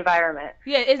company environment.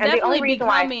 Yeah, it's And the only definitely reason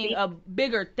why I becoming a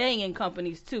bigger thing in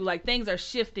companies too. Like things are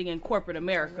shifting in corporate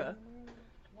America.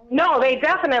 No, they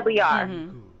definitely are.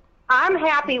 I'm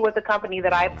happy with the company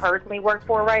that I personally work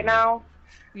for right now.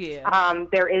 Yeah.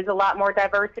 There is a lot more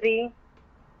diversity,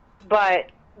 but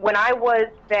when I was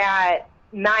that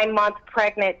 9-month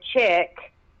pregnant chick,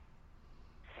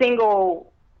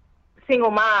 single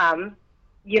mom,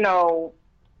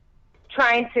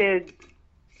 trying to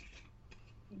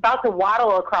about to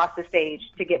waddle across the stage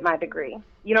to get my degree.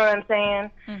 You know what I'm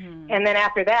saying? Mm-hmm. And then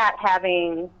after that,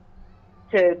 having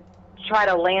to try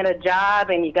to land a job,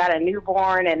 and you got a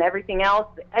newborn and everything else.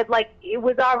 They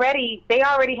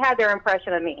already had their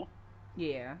impression of me.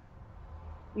 Yeah.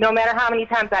 No matter how many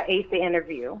times I aced the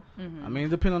interview. Mm-hmm. I mean, it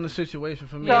depends on the situation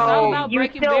for me. So you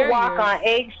still walk on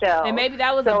eggshells. And maybe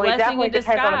that was so a blessing it definitely in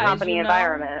disguise. depends on the company you know?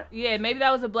 environment. Yeah, maybe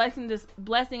that was a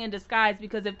blessing in disguise,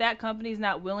 because if that company's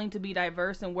not willing to be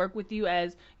diverse and work with you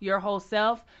as your whole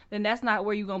self, then that's not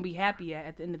where you're going to be happy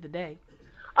at the end of the day.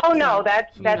 Oh, no,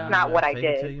 that's not what I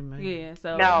did. Yeah,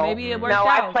 so no, maybe it worked out.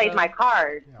 I played my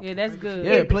card. Yeah, that's good.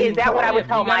 Is that what I would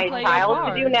tell my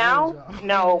child to do now?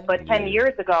 No, but 10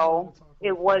 years ago,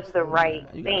 it was the right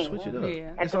thing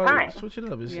at the time. Switch it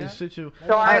up.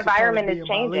 So our environment is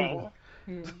changing.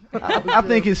 I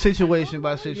think it's situation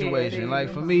by situation.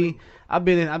 Like for me, I've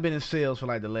been in sales for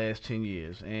like the last 10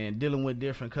 years, and dealing with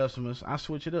different customers, I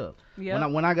switch it up.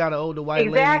 Yep. When I got an older white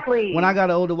lady, when I got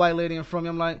an older white lady in front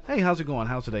of me, I'm like, hey, how's it going?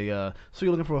 How's today? So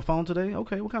you're looking for a phone today?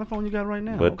 Okay, what kind of phone you got right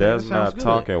now? But okay, that's not good.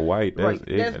 talking white.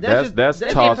 That's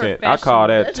talking. I call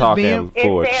that talking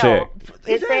for a check.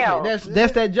 It's sales.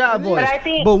 That's that job voice. But I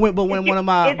think. But when one of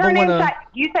my, is her name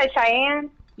you said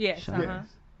Cheyenne? Yes. Yes.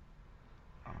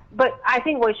 But I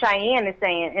think what Cheyenne is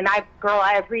saying, and I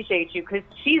appreciate you, because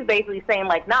she's basically saying,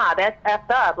 like, nah, that's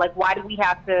effed up. Like, why do we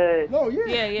have to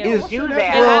do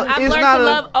that? Well, I've learned to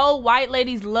love, old white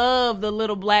ladies love the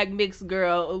little black mixed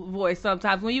girl voice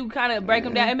sometimes. When you kind of break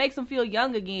them down, it makes them feel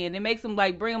young again. It makes them,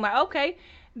 like, bring them, like, okay,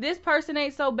 this person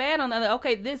ain't so bad on the other.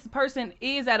 Okay, this person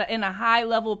is in a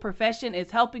high-level profession, is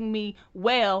helping me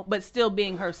well, but still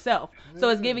being herself. So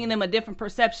it's giving them a different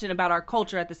perception about our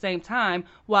culture at the same time,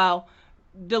 while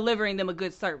delivering them a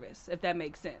good service, if that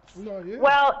makes sense.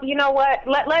 Well, you know what?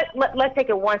 Let's take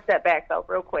it one step back, though,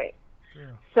 real quick. Yeah.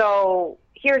 So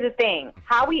here's the thing.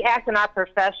 How we act in our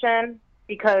profession,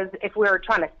 because if we're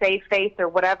trying to save face or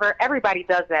whatever, everybody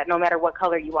does that, no matter what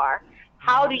color you are.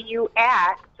 How do you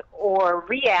act or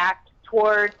react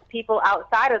towards people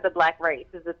outside of the black race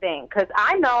is the thing. Because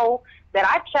I know that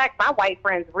I've checked my white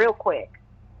friends real quick.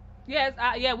 Yes,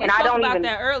 we spoke about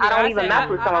that earlier. I don't even mess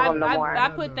with some of them no more. I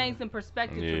put things in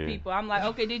perspective for people. I'm like,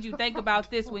 okay, did you think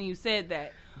about this when you said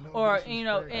that? Or, you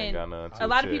know, and a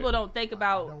lot of people don't think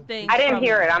about things. I didn't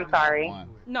hear it. I'm sorry.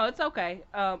 No, it's okay.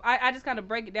 I just kind of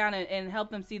break it down and help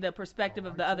them see the perspective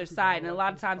of the other side. And a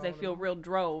lot of times they feel real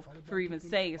drove for even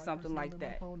saying something like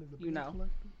that, you know.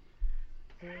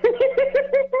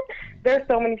 There's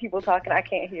so many people talking I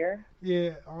can't hear.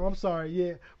 Yeah, I'm sorry.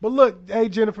 Yeah, but look, hey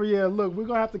Jennifer. Yeah, look, we're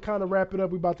gonna have to kind of wrap it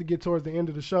up. We're about to get towards the end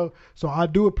of the show, so I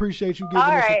do appreciate you giving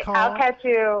us a call. I'll catch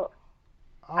you.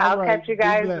 I'll catch you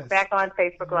guys back on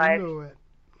Facebook Live. You know it.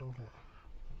 Okay.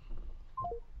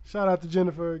 Shout out to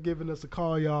Jennifer giving us a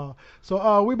call, y'all.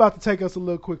 So we're about to take us a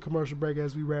little quick commercial break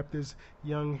as we wrap this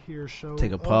Young Here show.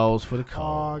 Take a pause for the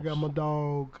call. I got my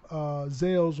dog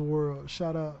Zell's World.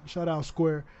 Shout out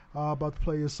Square. About to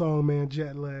play your song, man.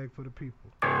 Jet Lag for the people.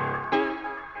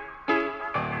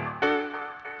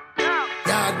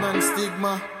 Yardman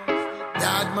stigma,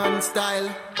 Yardman style,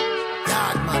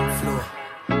 Yardman flow.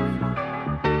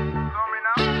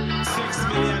 6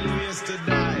 million ways to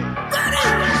die.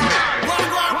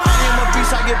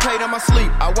 I get paid in my sleep.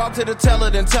 I walk to the teller,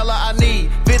 then tell her I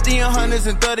need 50 and 100s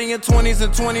and 30 and 20s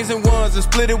and 20s and 1s and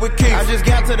split it with Keith. I just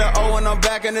got to the O and I'm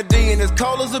back in the D, and it's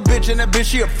cold as a bitch and that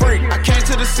bitch she a freak. I came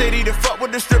to the city to fuck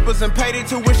with the strippers and pay their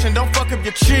tuition. Don't fuck up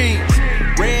your cheese.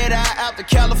 Red eye out to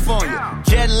California.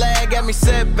 Jet lag got me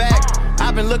set back.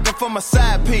 I've been looking for my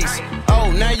side piece.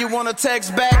 Oh, now you wanna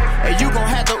text back? And you gon'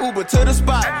 have to Uber to the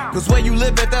spot. Cause where you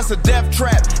live at, that's a death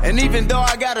trap. And even though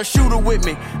I got a shooter with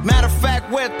me, matter of fact,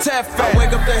 where Tef at? I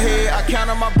wake up the head, I count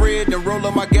on my bread, then roll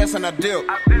up my gas and I dip.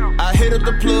 I hit up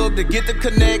the plug to get the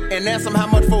connect and ask them how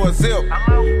much for a zip.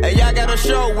 Hey, y'all got a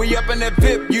show, we up in that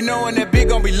VIP, you know, and that big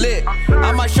gon' be lit.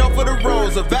 I might show for the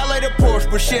rolls, a valet the Porsche,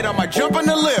 but shit, I might jump in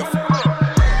the lift.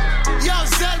 Yo,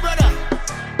 Zell, brother,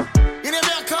 you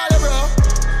never call you, bro.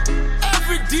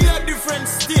 Every day a different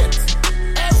state.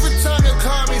 Every time you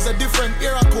call me is a different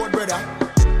era code, brother.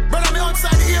 Brother, me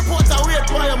outside the airport, I wait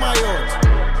for you, my own.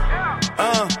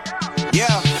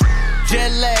 Yeah,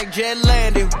 jet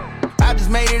landing. I just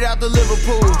made it out to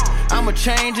Liverpool. I'm a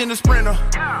change in the Sprinter.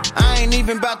 I ain't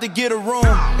even about to get a room.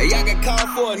 Hey, I got called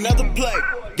for another play.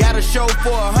 Got a show for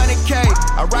 100K.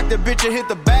 I rock the bitch and hit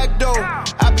the back door.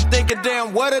 I be thinking,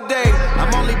 damn, what a day.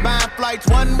 I'm only buying flights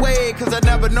one way, cause I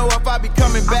never know if I be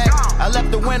coming back. I left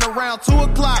the wind around 2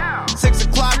 o'clock. 6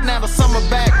 o'clock, now the summer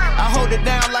back. I hold it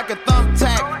down like a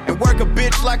thumbtack and work a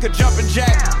bitch like a jumping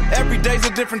jack. Every day's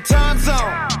a different time zone.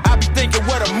 I thinking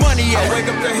where the money at. I wake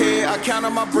up the head, I count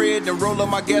on my bread, then roll up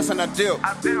my gas and I dip.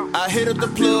 I hit up the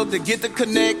plug to get the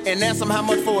connect and ask them how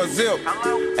much for a zip.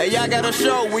 Hey, y'all got a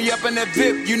show, we up in that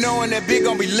VIP, you knowin' that big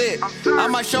gon' be lit. I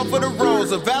might show for the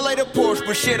rolls, a valet the Porsche,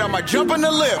 but shit, I might jump in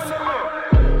the lift.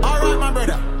 Alright, my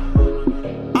brother.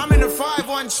 I'm in the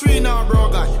 513 now, bro,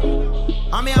 God.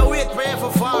 I'm here wait, pray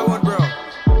for forward, bro.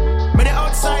 Me the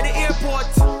outside the airport,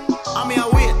 I'm here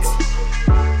wait.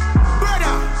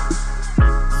 Brother,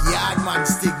 Yardman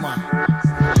Stigma.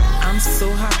 I'm so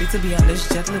happy to be on this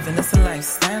jet, living this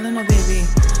lifestyle, my baby.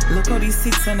 Look how these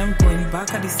seats and I'm going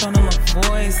back at the sound of my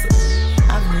voice.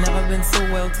 I've never been so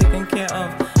well taken care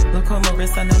of. Look how my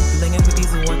wrist and I'm blinging with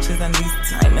these watches and these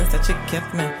diamonds that you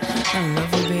kept me. I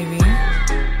love you, baby.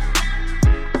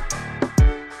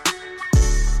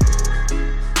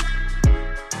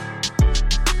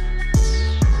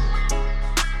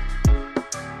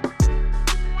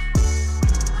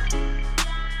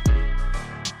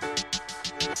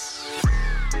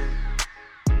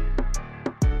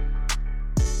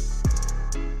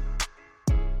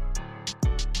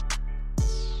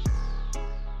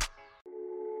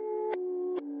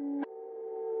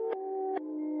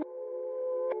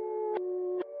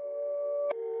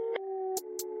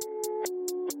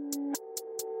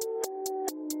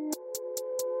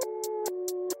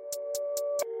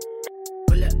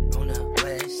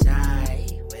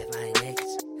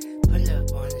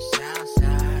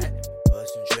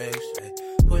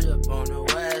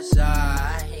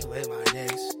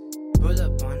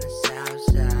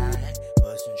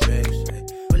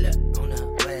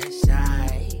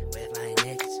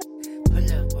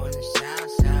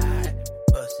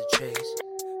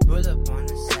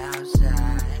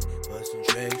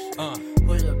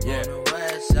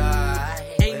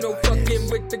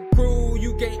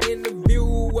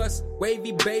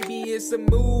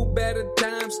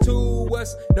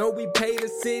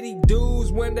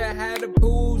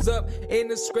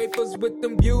 Scrapers with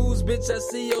them views, bitch, I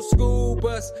see your school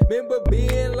bus. Remember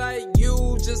being like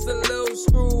you, just a little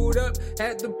screwed up.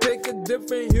 Had to pick a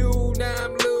different hue, now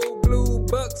I'm little blue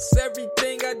bucks.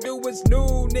 Everything I do is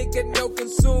new, nigga, no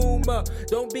consumer.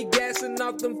 Don't be gassing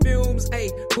off them fumes,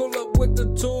 ayy. Pull up with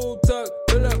the tool tuck,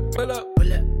 pull up, pull up.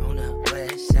 Pull up on the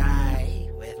west side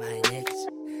with my niggas.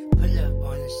 Pull up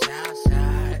on the south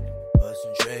side, bust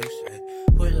some tricks, ayy.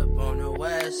 Pull up on the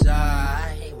west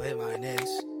side with my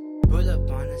niggas. Pull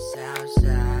up on the south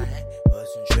side,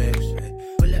 bust some tricks, right?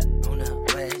 Pull up on the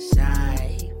west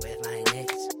side with my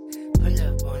niggas. Pull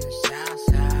up on the south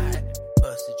side,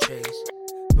 bust the tricks.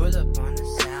 Pull up on the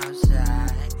south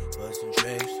side, bust some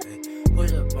tricks, right?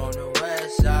 Pull up on the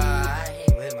west side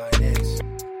with my niggas.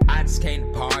 I just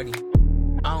came to party,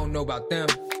 I don't know about them.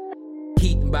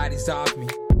 Keep them bodies off me,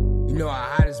 you know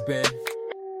how hot it's been.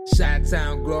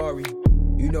 Chi-Town glory,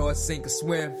 you know I sink or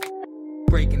swim.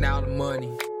 Breaking out the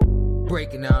money.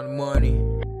 Breaking out the money.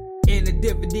 In the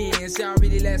dividends, y'all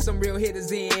really let some real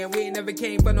hitters in. We ain't never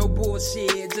came for no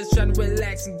bullshit. Just trying to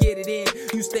relax and get it in.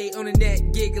 You stay on the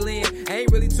net giggling.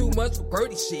 Ain't really too much for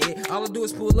Birdie shit. All I do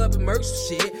is pull up and merch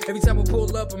some shit. Every time I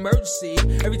pull up emergency.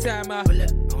 Every time I pull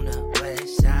up on the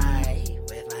west side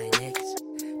with my niggas.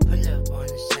 Pull up on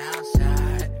the south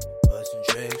side, bust some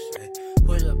tricks, right?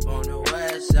 Pull up on the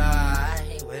west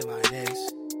side with my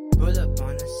niggas. Pull up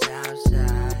on the south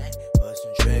side, bust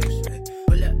some tricks, right?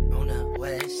 Pull up on the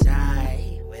west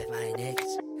side with my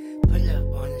niggas. Pull up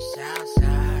on the south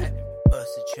side,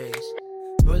 bust the tricks.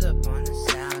 Pull up on the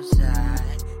south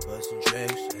side, bust some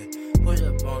tricks, right? Pull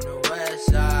up on the west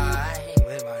side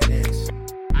with my niggas.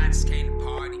 I just came to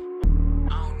party.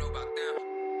 I don't know about them.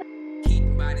 Keep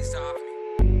the bodies off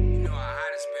me. You know how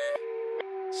hot it's been.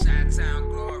 Chi-Town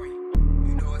glory.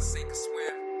 You know I sink or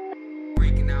swim.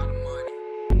 Breaking out the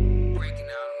money. Breaking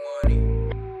out the money.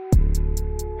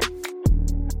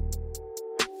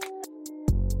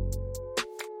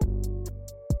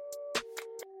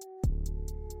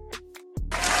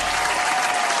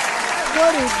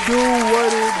 What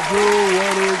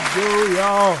it do,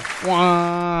 y'all?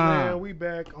 Man, we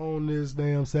back on this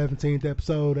damn 17th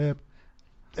episode.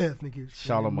 Ethnic is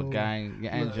Charlamagne Gang,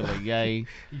 Angela Yay.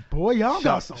 Boy, y'all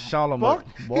got some. Charlamagne.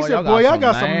 Boy, y'all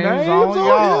got some names on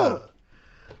y'all.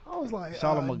 I was like,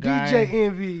 Charlamagne DJ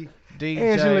Envy, DJ,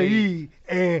 Angela E,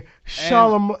 And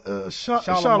Shalom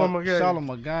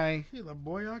Gang. He like,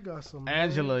 boy, I got some.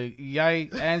 Angela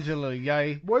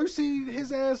Yay. Boy, you see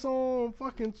his ass on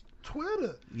fucking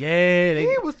Twitter. Yeah,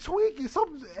 he was tweaking.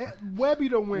 Some Webby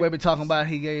done went. Webby talking about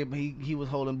he was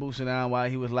holding Boosie down while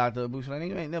he was locked up. Boosie like,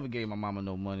 you ain't never gave my mama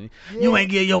no money. Yeah. You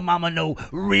ain't give your mama no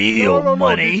real No.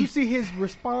 money. Did you see his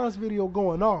response video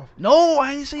going off? No,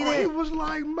 I ain't see that. He was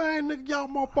like, man, nigga, y'all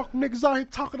motherfucking niggas out here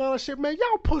talking all that shit, man.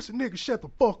 Y'all pussy niggas shut the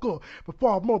fuck up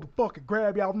before I motherfucking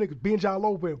grab y'all niggas, bend y'all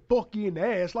over and fuck you in the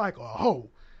ass like a hoe.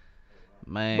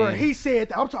 Man. But he said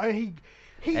that. I'm talking.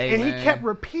 He kept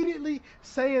repeatedly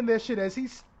saying that shit as he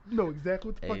know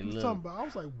exactly what the fuck he's talking about. I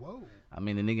was like, whoa. I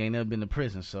mean, the nigga ain't never been to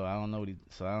prison, so I don't know. I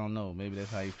don't know. Maybe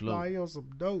that's how he flew. Nah, he on some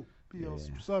dope. He on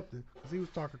some something. Cause he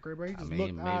was talking crazy, but he just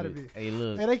looked maybe, out of it. Hey,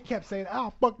 look. And they kept saying,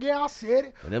 "Oh fuck yeah, I said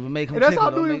it." Whatever make him. And that's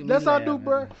how I do,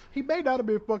 bro. He may not have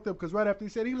been fucked up because right after he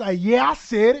said it, he was like, "Yeah, I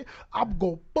said it. I'm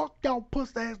gonna fuck y'all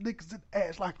pussy ass niggas in the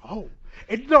ass like a hoe."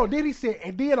 And then he said,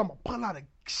 "And then I'm gonna pull out a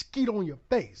skeet on your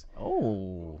face."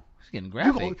 Oh, it's getting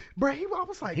graphic. Bro, I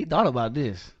was like, he thought about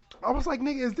this. I was like,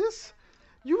 nigga, is this?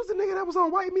 You was the nigga that was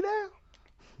on Wipe Me Down?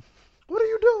 What are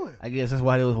you doing? I guess that's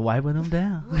why they was wiping him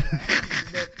down. I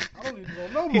don't even know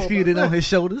no more. He's feeling on his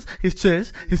shoulders, his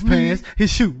chest, his pants,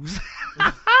 his shoes.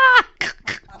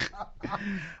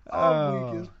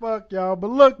 I'm weak as fuck, y'all. But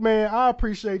look, man, I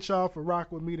appreciate y'all for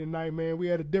rocking with me tonight, man. We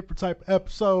had a different type of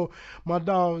episode. My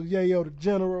dog Yayo the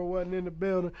General wasn't in the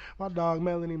building. My dog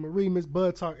Melanie Marie, Miss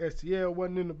Bud Talk STL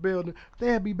wasn't in the building.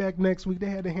 They'll be back next week. They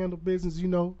had to handle business, you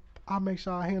know. I make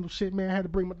sure I handle shit, man. I had to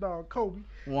bring my dog Kobe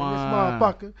and this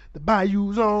motherfucker, the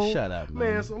Bayou Zone. Shut up,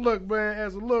 man. So look, man,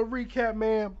 as a little recap,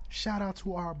 man, shout out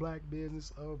to our Black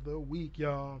Business of the Week,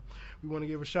 y'all. We want to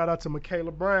give a shout out to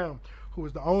Michaela Brown, who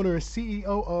is the owner and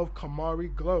CEO of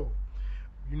Kamari Glow.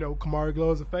 You know, Kamari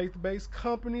Glow is a faith-based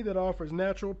company that offers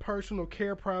natural personal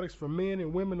care products for men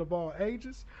and women of all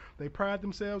ages. They pride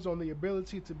themselves on the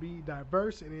ability to be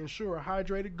diverse and ensure a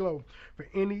hydrated glow for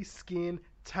any skin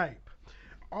type.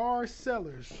 Our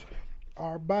sellers,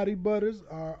 our body butters,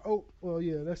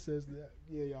 that says that.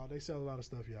 Yeah, y'all, they sell a lot of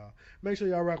stuff, y'all. Make sure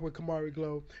y'all rock with Kamari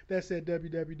Glow. That's at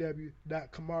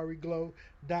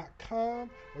www.kamariglow.com,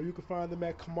 or you can find them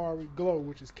at Kamari Glow,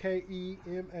 which is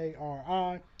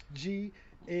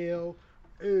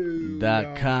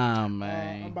KEMARIGLO.com,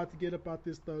 man. I'm about to get up out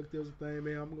this Thug Thizzle thing,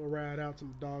 man. I'm going to ride out to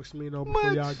my dog Smino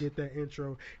before y'all get that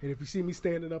intro. And if you see me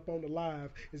standing up on the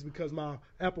live, it's because my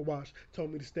Apple Watch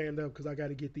told me to stand up because I got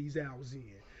to get these hours in.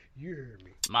 You heard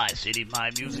me.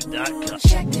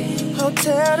 MyCityMyMusic.com.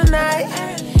 Hotel tonight,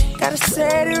 gotta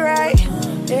set it right.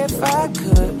 If I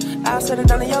could, I'll set it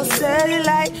down in your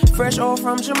cellulite. Fresh oil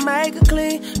from Jamaica,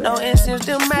 clean. No incense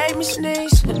to make me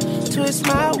sneeze. Twist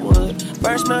my wood,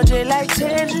 first smell just like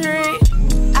tangerine.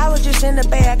 I was just in the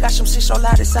bay, I got some shit so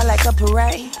loud it sound like a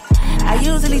parade. I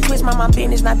usually twist my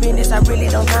business, not business, I really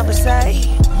don't compensate.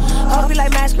 Hope you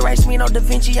like masquerade, me no Da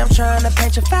Vinci, I'm trying to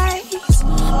paint your face.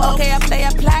 Okay, I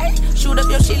play, shoot up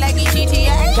your shit like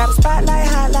GTA. Got a spotlight,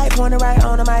 highlight, pointed right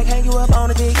on the mic, hang you up on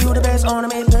the dick, you the best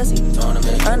ornament, pussy.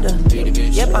 Under,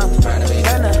 yep, I'm runner.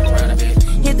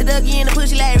 Hit the Dougie in the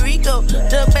pussy like Rico.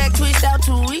 Duck back, twist out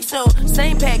 2 weeks, so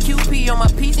same pack QP on my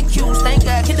P's and Q's. Thank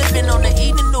God, hit up in on the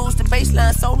evening news. The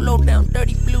baseline so low down,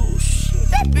 dirty blues.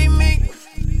 That be me.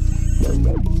 Dirty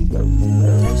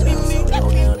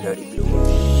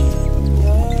blues.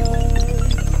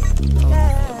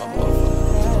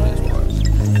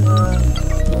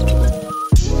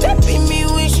 That be me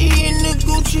when she in the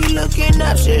Gucci, looking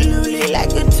absolutely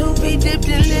like a 2P dipped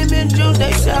in lemon juice.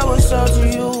 They sour sauce to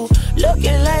you,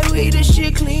 looking like we the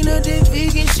shit cleaner than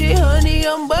vegan shit. Honey,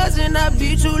 I'm buzzing, I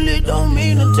be too lit, don't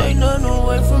mean to take nothing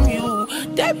away from you.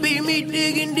 That be me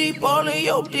digging deep, all in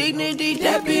your dignity.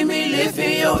 That be me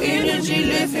lifting your energy,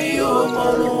 lifting you up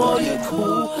on the wall, you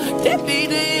cool. That be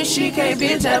the end, she can't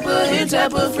be type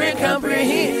of friend,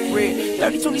 comprehend.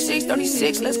 30, 26,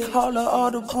 36, let's call her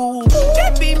all the cool.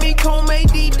 That be me,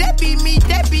 comedy, that be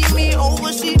me,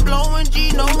 overseas blowing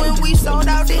G, knowing we sold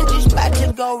out and just about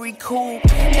to go recoup.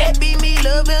 That be me,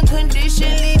 love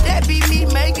unconditionally, that be me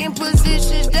making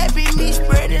positions, that be me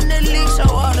spreading the leak so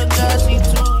all the guys see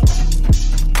too.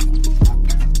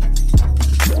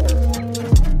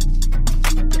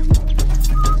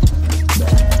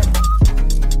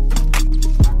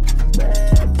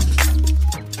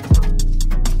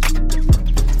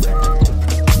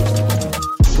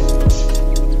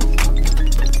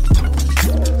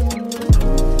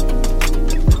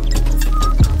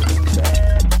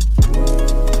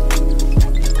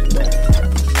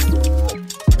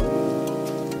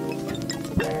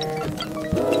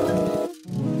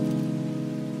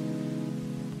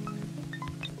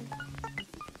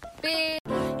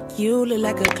 bitch. You look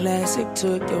like a classic,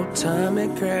 took your time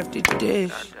and crafted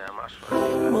this.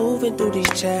 Moving through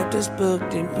these chapters,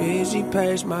 booked and busy,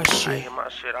 page my shit.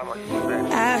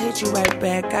 I hit you right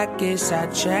back, I get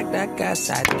sidetracked. I got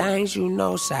side things, you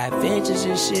know, side ventures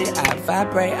and shit. I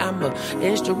vibrate, I'm a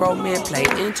instrument, play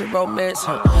into romance,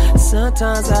 huh?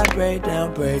 Sometimes I break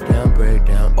down.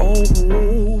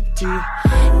 Oh, gee.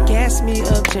 Gas me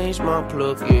up, change my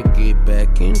plug, get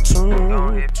back in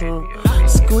tune.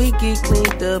 Squeaky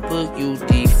cleaned up a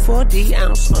UD, 40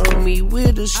 ounce on me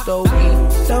with a stogie.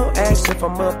 Don't ask if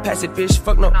I'm a passive bitch,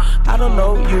 fuck no. I don't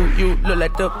know you look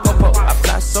like the popo. I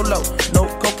fly solo, no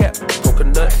coquette,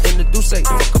 coconut in the douce.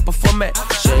 Fuck up a format,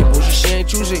 she ain't bougie, she ain't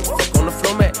choosy. Fuck on the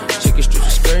floor mat, chicken strips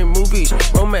and scary movies,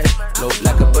 romance. Float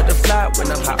like a butterfly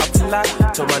when I'm high off the lot.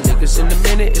 Told my niggas in a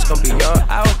minute, it's gonna be all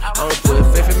out. I don't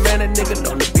put favorite man, a nigga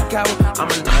known to be coward. I'm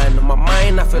a lion on my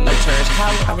mind, I feel like Terrence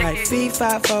Howard. I write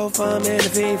 3-5-4 from in the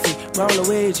 50, roll a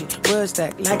wedgie, wood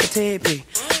stack like a teepee.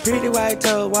 Pretty white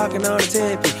toe walking on the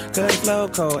tippy, cut flow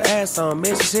cold, ass on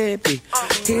Mississippi.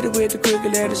 Hit it with the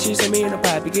crooked letter, she said me in the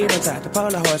pipe. Get on top the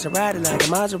polar horse and ride it like a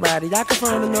Maserati. I come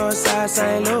from the north side,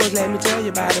 St. Louis, let me tell you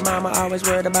about it. Mama always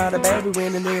worried about a baby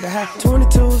when it need a high.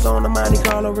 22s on the Monte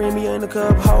Carlo, Remy in the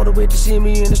cup holder with the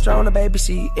shimmy in the stroller, baby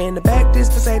seat in the back.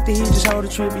 This for safety, he just hold a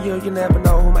trivial. You never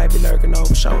know who might be lurking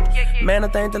over shoulder. Man, I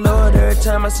thank the Lord every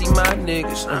time I see my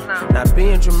niggas. Not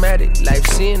being dramatic, life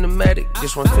cinematic.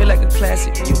 This one feel like a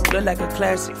classic. You look like a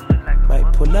classic.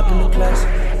 Might pull up in the classic.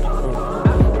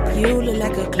 You look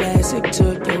like a classic.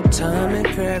 Took your time and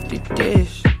crafted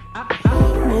this.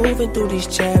 Moving through these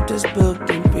chapters, booked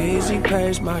and busy,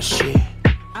 page my shit.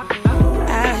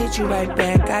 I hit you right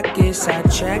back, I get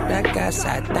sidetracked. I got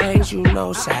side things, you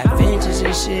know, side ventures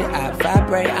and shit. I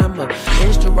vibrate, I'm a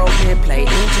instrument, play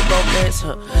into romance,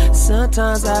 huh?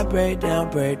 Sometimes I break down.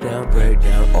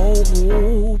 Oh,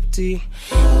 whoopty.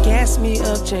 Gas me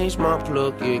up, change my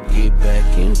plug, get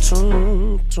back in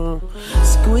tune.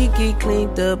 Squeaky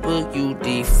cleaned up a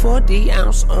UD, 40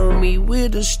 ounce on me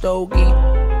with a stogie.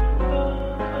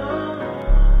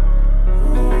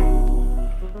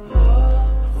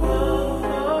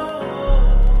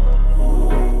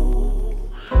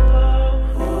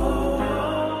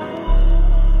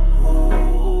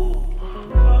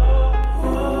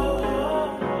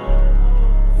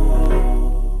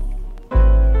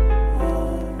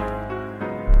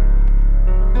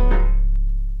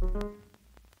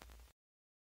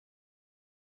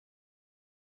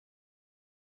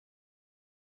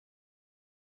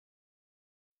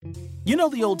 You know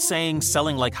the old saying,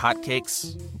 selling like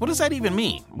hotcakes? What does that even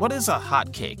mean? What is a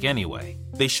hotcake anyway?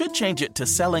 They should change it to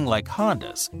selling like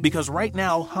Hondas, because right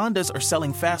now Hondas are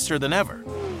selling faster than ever.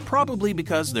 Probably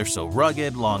because they're so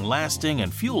rugged, long-lasting,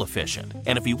 and fuel-efficient.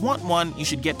 And if you want one, you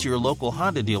should get to your local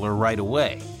Honda dealer right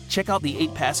away. Check out the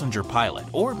 8-passenger Pilot,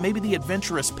 or maybe the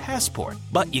adventurous Passport.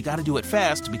 But you gotta do it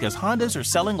fast because Hondas are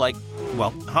selling like,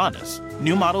 well, Hondas.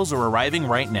 New models are arriving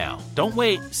right now. Don't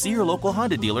wait, see your local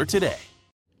Honda dealer today.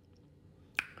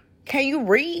 Can you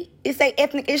read? It say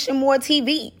Ethnic Ish and More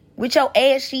TV with your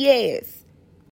ashy ass.